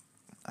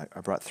I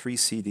brought 3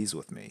 CDs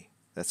with me.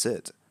 That's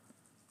it.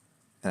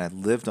 And I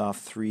lived off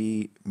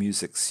 3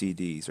 music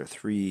CDs or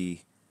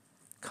 3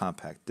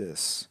 compact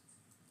discs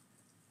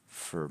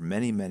for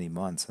many, many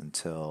months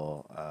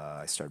until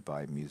I started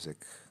buying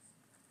music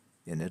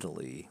in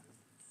Italy.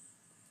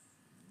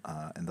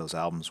 And those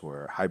albums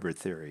were Hybrid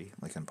Theory,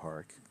 Linkin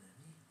Park,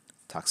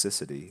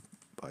 Toxicity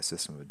by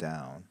System of a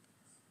Down,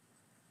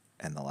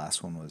 and the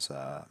last one was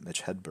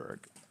Mitch Hedberg.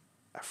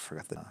 I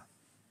forgot the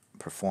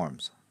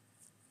Performs.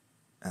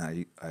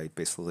 And I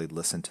basically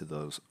listened to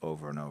those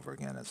over and over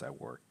again as I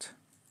worked.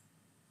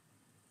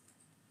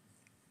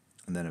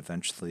 And then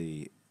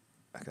eventually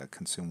I got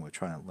consumed with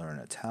trying to learn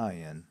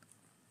Italian.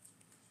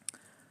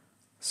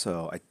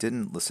 So I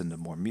didn't listen to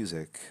more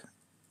music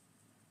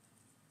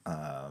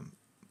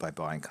by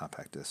buying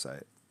compact discs.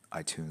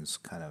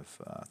 iTunes kind of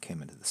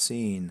came into the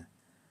scene,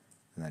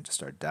 and I just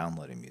started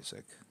downloading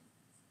music.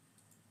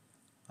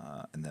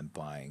 And then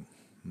buying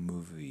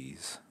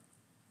movies,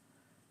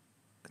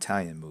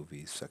 Italian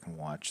movies, so I can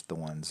watch the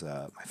ones,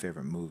 my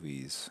favorite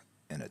movies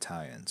in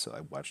Italian. So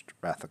I watched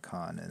Wrath of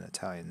Khan in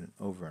Italian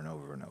over and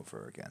over and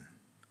over again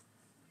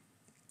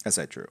as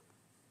I drew.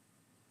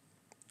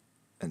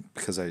 And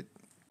because I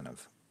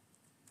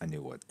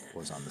knew what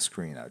was on the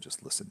screen, I would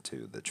just listen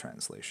to the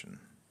translation.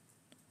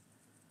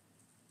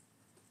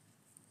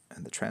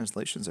 And the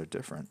translations are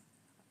different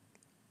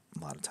a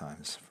lot of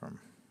times from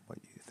what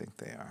you think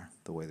they are,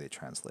 the way they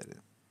translate it.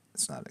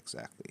 It's not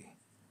exactly.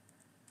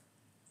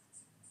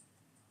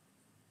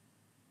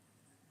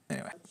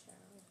 Anyway,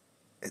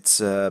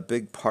 it's a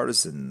big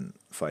partisan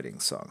fighting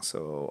song,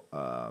 so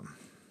I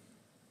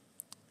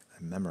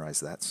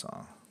memorized that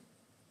song.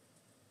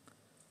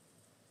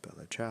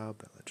 Bella ciao,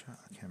 bella ciao.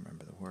 I can't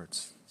remember the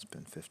words. It's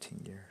been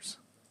 15 years.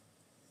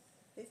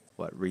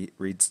 What,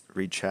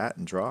 read chat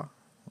and draw?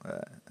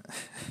 I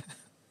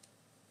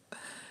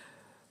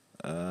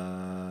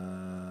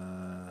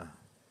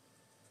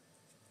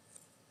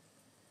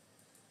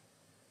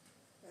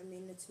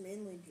mean, it's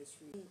mainly just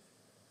reading.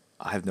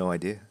 I have no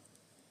idea.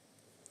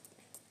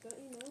 Don't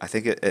you know? I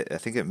think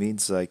it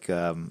means like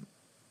I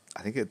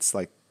think it's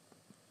like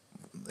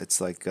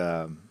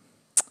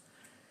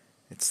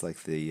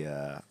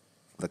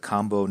the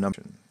combo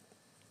number.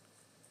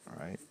 All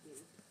right.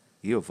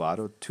 Io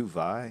vado, tu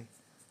vai,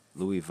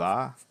 lui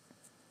va,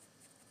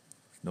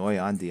 noi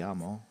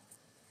andiamo.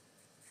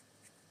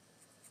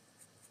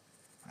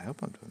 I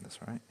hope I'm doing this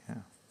right.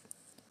 Yeah.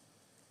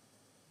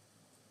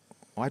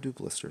 Why do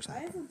blisters I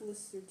happen? have a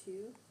blister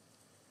too.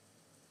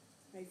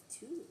 I have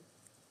 2.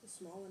 A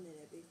small one and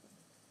a big one.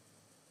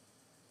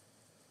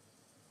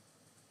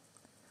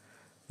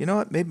 You know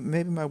what?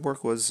 Maybe my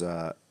work was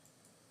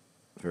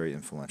very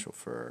influential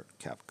for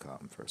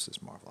Capcom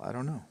versus Marvel. I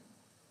don't know.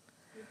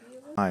 Maybe a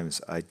little.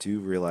 Times I do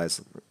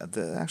realize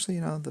that actually,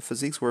 the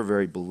physiques were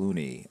very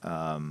balloony.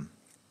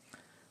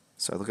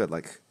 So I look at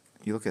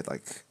you look at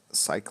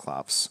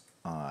Cyclops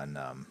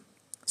on.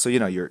 So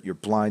you're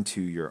blind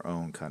to your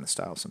own kind of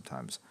style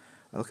sometimes.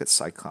 I look at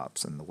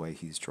Cyclops and the way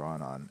he's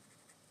drawn on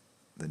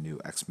the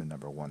new X-Men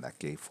 #1, that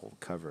gatefold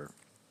cover.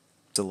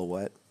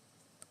 Silhouette.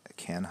 I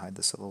can hide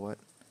the silhouette.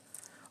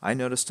 I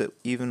noticed it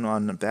even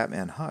on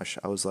Batman Hush.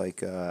 I was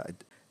like,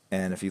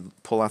 and if you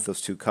pull out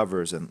those 2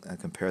 covers and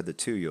compare the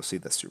 2, you'll see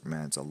that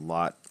Superman's a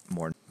lot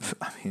more.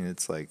 I mean,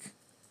 it's like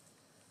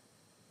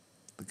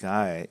the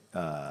guy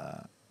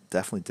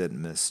definitely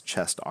didn't miss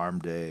chest arm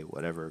day,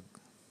 whatever.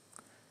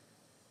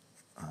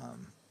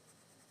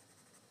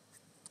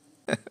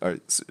 Or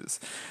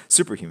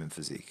superhuman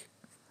physique.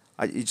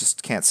 You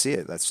just can't see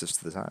it. That's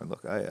just the time.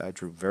 Look, I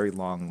drew very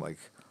long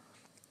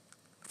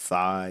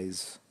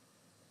thighs,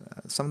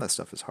 Some of that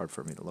stuff is hard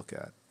for me to look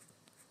at.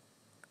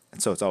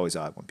 And so it's always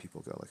odd when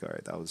people go like, all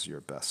right, that was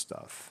your best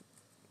stuff.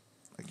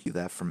 I do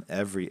that from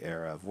every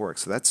era of work.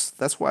 So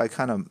that's why I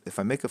kind of, if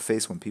I make a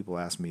face when people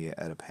ask me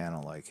at a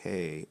panel like,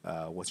 hey,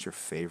 what's your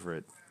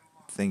favorite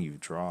thing you've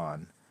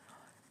drawn?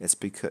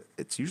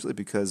 It's usually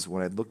because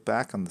when I look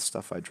back on the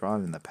stuff I've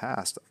drawn in the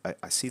past,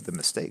 I see the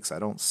mistakes. I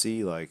don't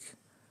see like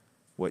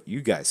what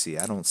you guys see.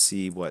 I don't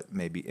see what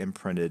maybe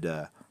imprinted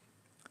a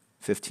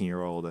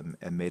 15-year-old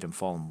and made him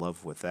fall in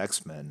love with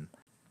X-Men.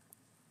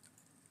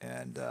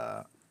 And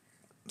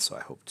so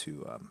I hope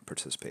to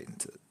participate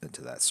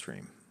into that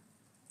stream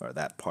or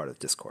that part of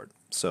Discord.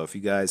 So if you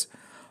guys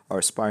are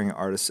aspiring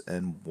artists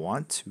and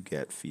want to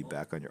get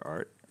feedback on your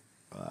art,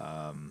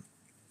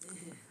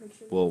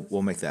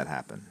 we'll make that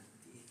happen.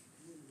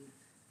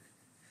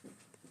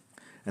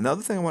 And the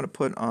other thing I want to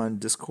put on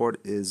Discord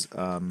is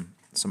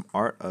some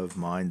art of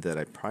mine that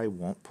I probably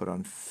won't put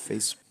on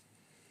Facebook.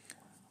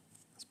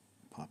 Let's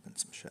pop in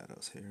some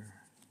shadows here.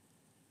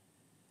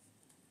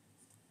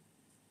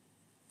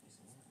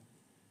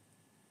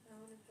 I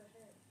wanted to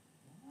head.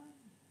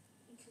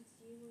 Because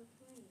you were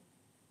playing.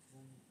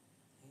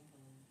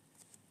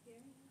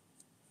 Yeah.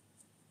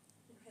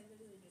 I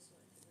literally just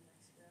went to the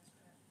next grass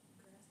patch.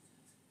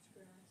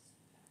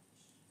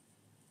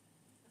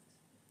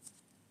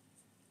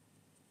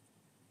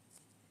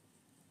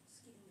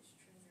 Just getting this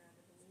trainer out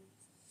of the way.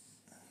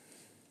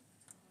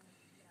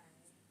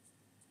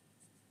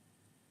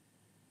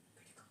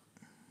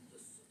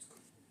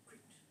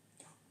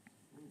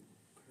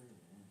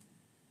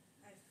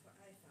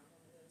 I found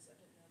one of those. I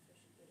didn't know if I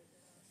should get it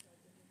or not, so I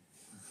didn't.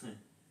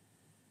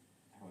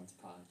 Everyone's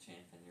pog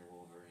champion your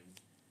Wolverine.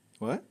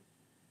 What?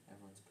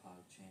 Everyone's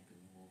pog champion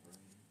your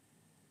Wolverine.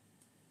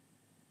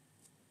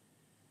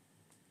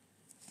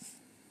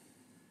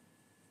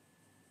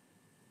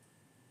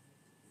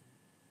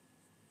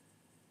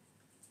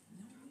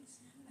 No,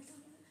 I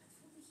don't even have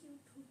fully healed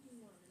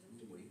Pokemon.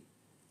 Wait.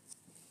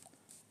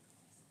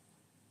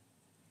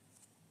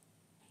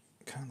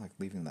 Kind of like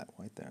leaving that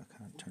white there.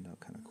 Kind of turned out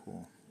kind of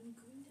cool. I'm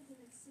going to the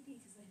next city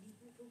because I need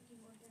my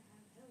Pokemon to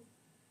have health.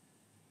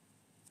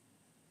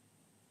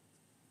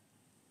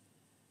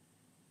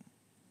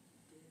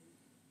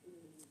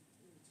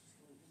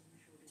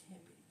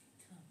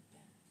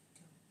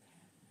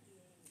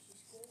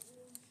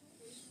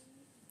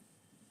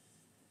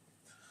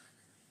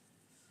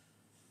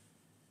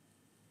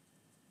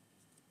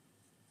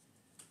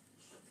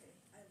 Okay,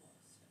 I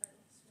lost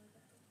my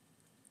battle.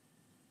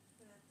 I'm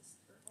gonna have to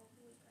start all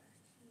the way back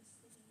in the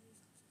city.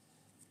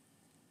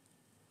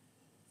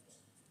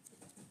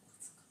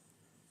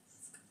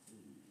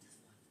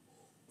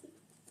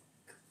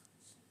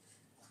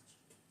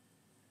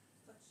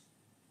 Clutch.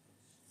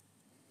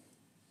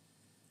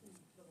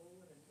 The whole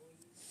would annoy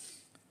you.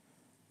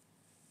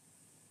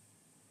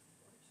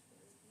 Works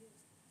very good.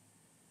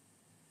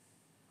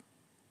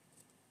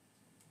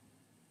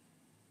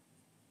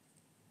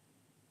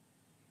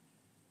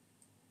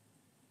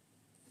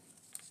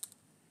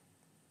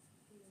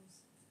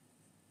 Heals.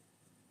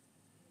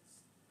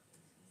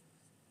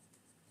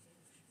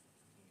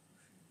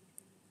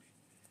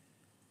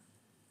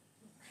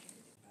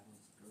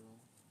 Battles girl.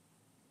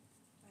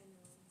 I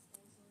know.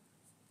 Also.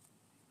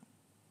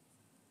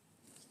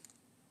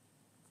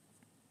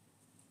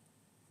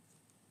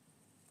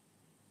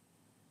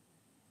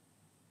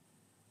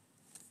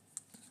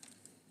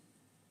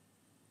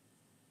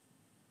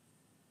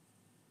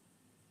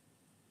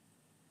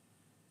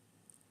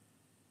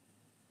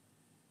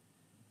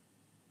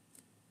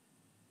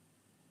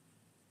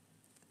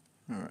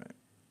 All right.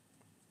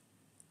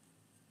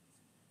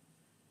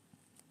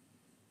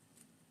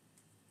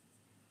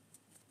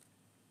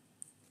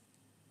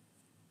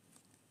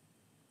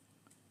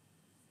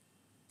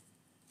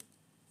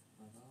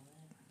 Love all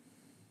that.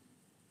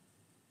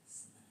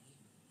 Snivy.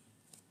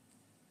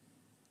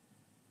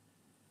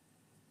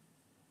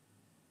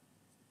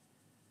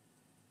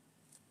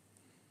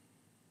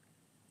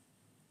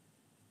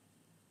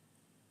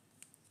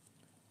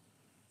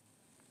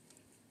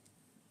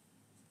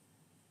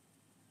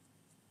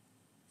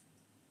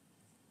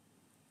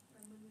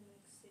 I'm in the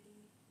next city.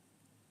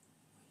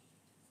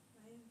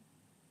 I am.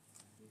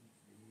 Happy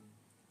for you.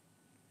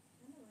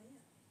 I know I am.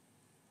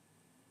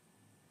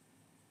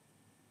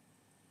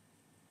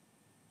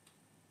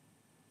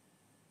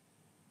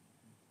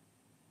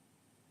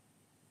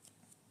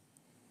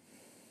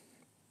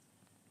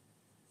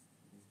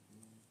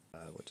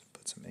 We'll just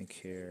put some ink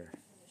here.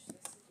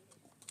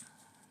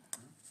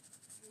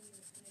 Finish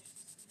this city.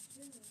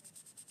 You need to finish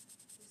this mission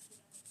or just get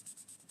out?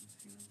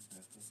 If you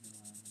have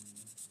Pokemon,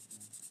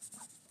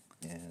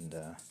 then And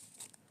kind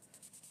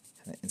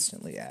of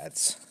instantly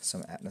adds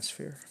some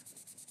atmosphere.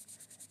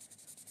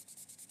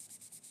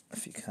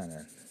 If you kind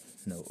of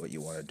know what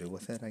you want to do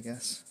with it, I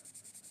guess.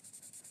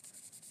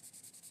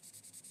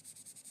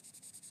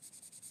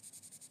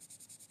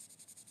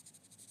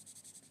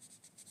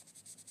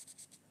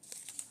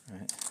 All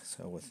right,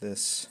 so with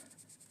this,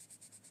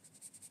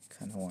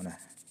 kind of want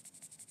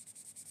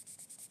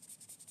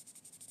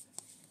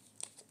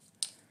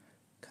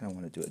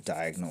to to do a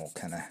diagonal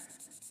kind of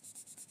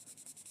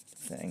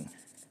thing.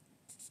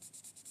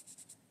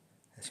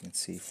 As you can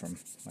see from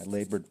my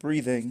labored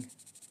breathing,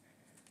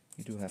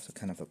 you do have to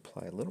kind of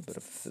apply a little bit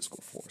of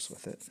physical force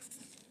with it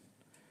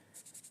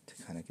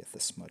to kind of get the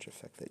smudge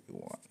effect that you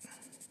want.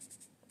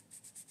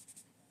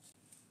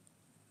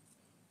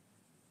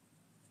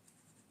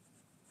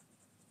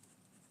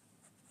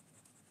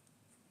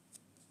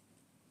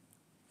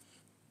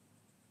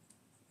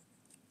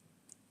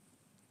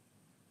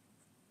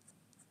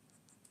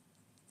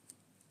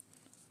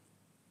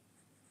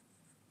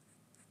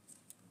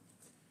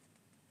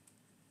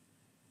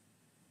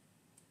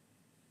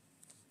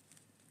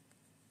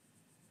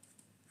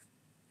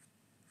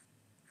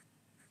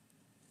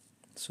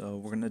 So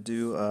we're going to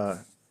do,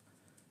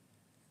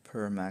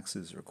 per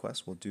Max's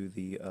request, we'll do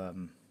the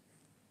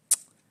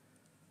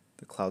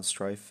Cloud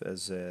Strife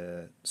as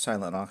a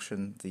silent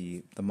auction.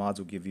 The mods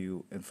will give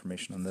you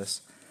information on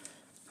this,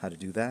 how to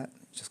do that.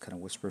 Just kind of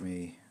whisper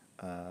me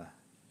kind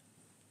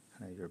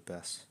of your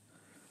best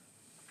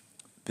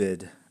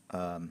bid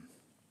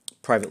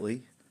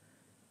privately.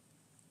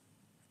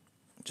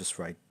 Just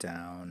write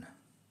down,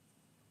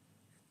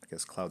 I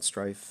guess, Cloud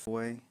Strife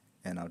away,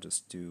 and I'll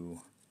just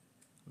do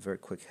a very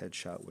quick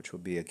headshot, which will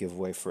be a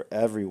giveaway for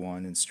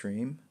everyone in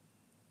stream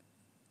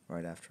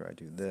right after I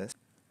do this.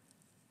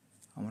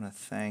 I want to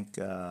thank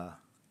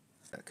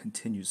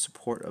continued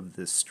support of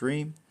this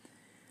stream.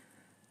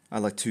 I'd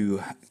like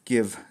to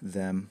give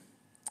them,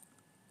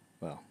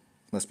 well,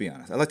 let's be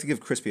honest, I'd like to give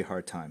Crispy a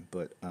hard time,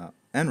 but,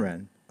 and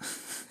Ren,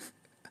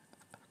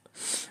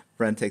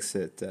 Ren takes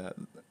it,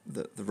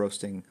 the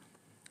roasting,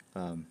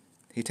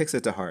 he takes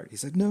it to heart.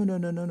 He's like, no,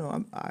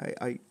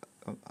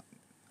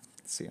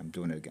 see, I'm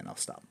doing it again, I'll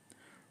stop.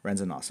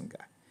 Ren's an awesome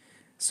guy.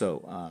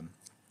 So,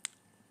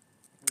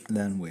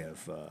 then we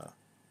have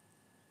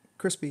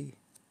Crispy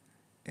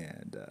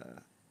and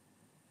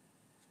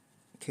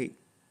Kate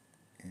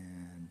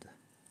and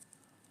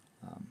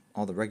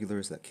all the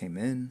regulars that came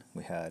in.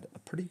 We had a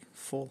pretty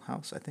full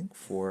house, I think,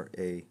 for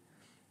a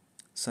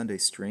Sunday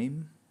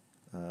stream.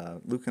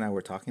 Luke and I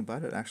were talking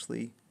about it.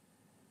 Actually,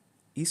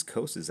 East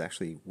Coast is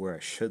actually where I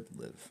should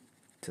live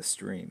to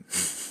stream.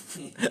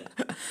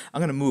 I'm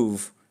going to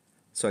move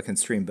so I can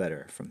stream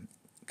better,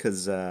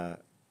 because I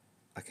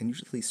can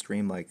usually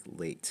stream like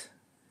late,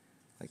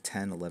 like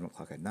 10, 11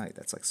 o'clock at night.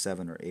 That's like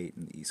 7 or 8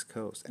 in the East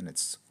Coast, and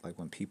it's like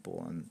when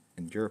people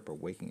in Europe are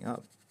waking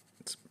up.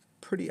 It's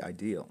pretty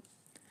ideal.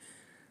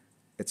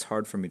 It's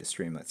hard for me to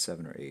stream at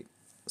 7 or 8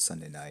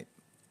 Sunday night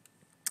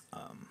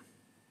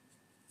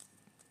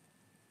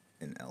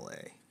in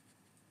LA.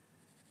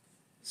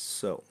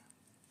 So,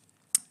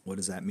 what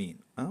does that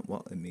mean?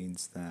 Well, it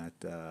means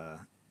that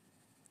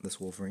this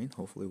Wolverine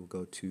hopefully will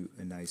go to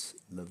a nice,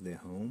 lovely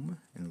home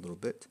in a little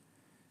bit.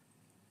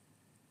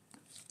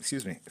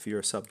 Excuse me, if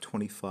you're a sub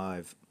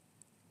 25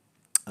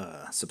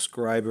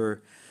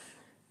 subscriber,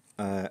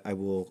 I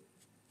will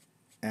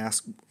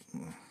ask,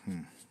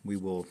 we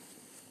will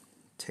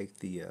take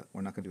the,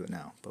 we're not going to do it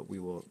now, but we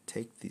will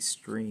take the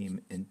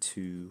stream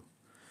into,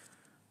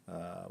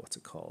 what's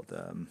it called,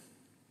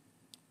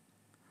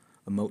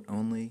 emote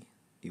only.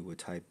 You would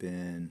type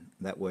in,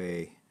 that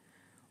way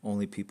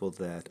only people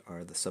that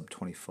are the sub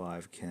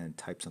 25 can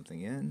type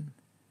something in.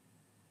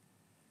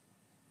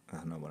 I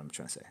don't know what I'm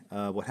trying to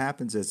say. What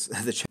happens is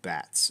the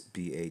bats,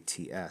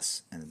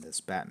 B-A-T-S, and then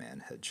this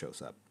Batman head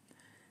shows up.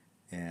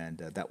 And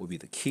that would be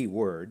the key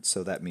word,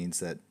 so that means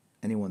that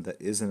anyone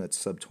that isn't at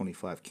sub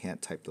 25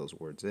 can't type those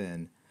words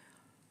in,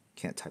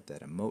 can't type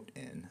that emote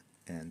in.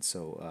 And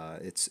so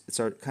it's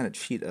our kind of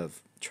cheat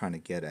of trying to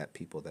get at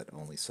people that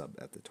only sub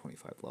at the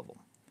 25 level.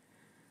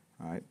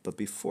 All right, but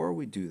before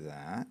we do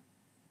that,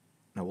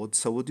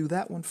 we'll do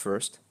that one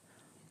first.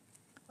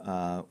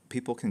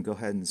 People can go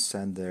ahead and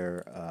send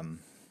their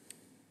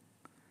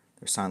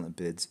silent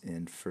bids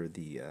in for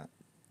the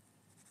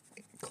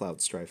Cloud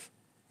Strife.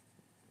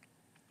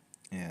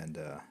 And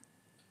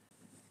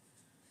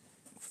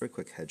very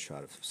quick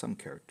headshot of some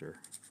character,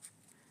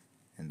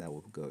 and that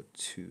will go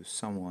to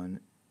someone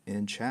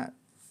in chat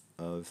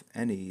of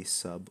any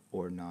sub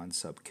or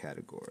non-sub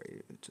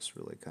category. It's just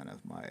really kind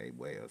of my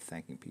way of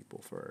thanking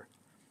people for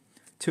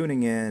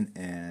tuning in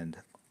and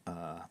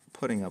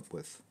putting up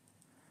with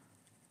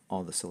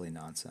all the silly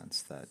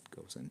nonsense that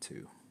goes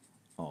into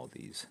all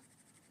these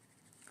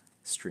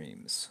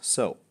streams.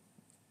 So,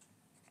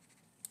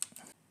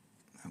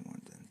 that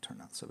one didn't turn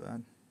out so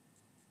bad.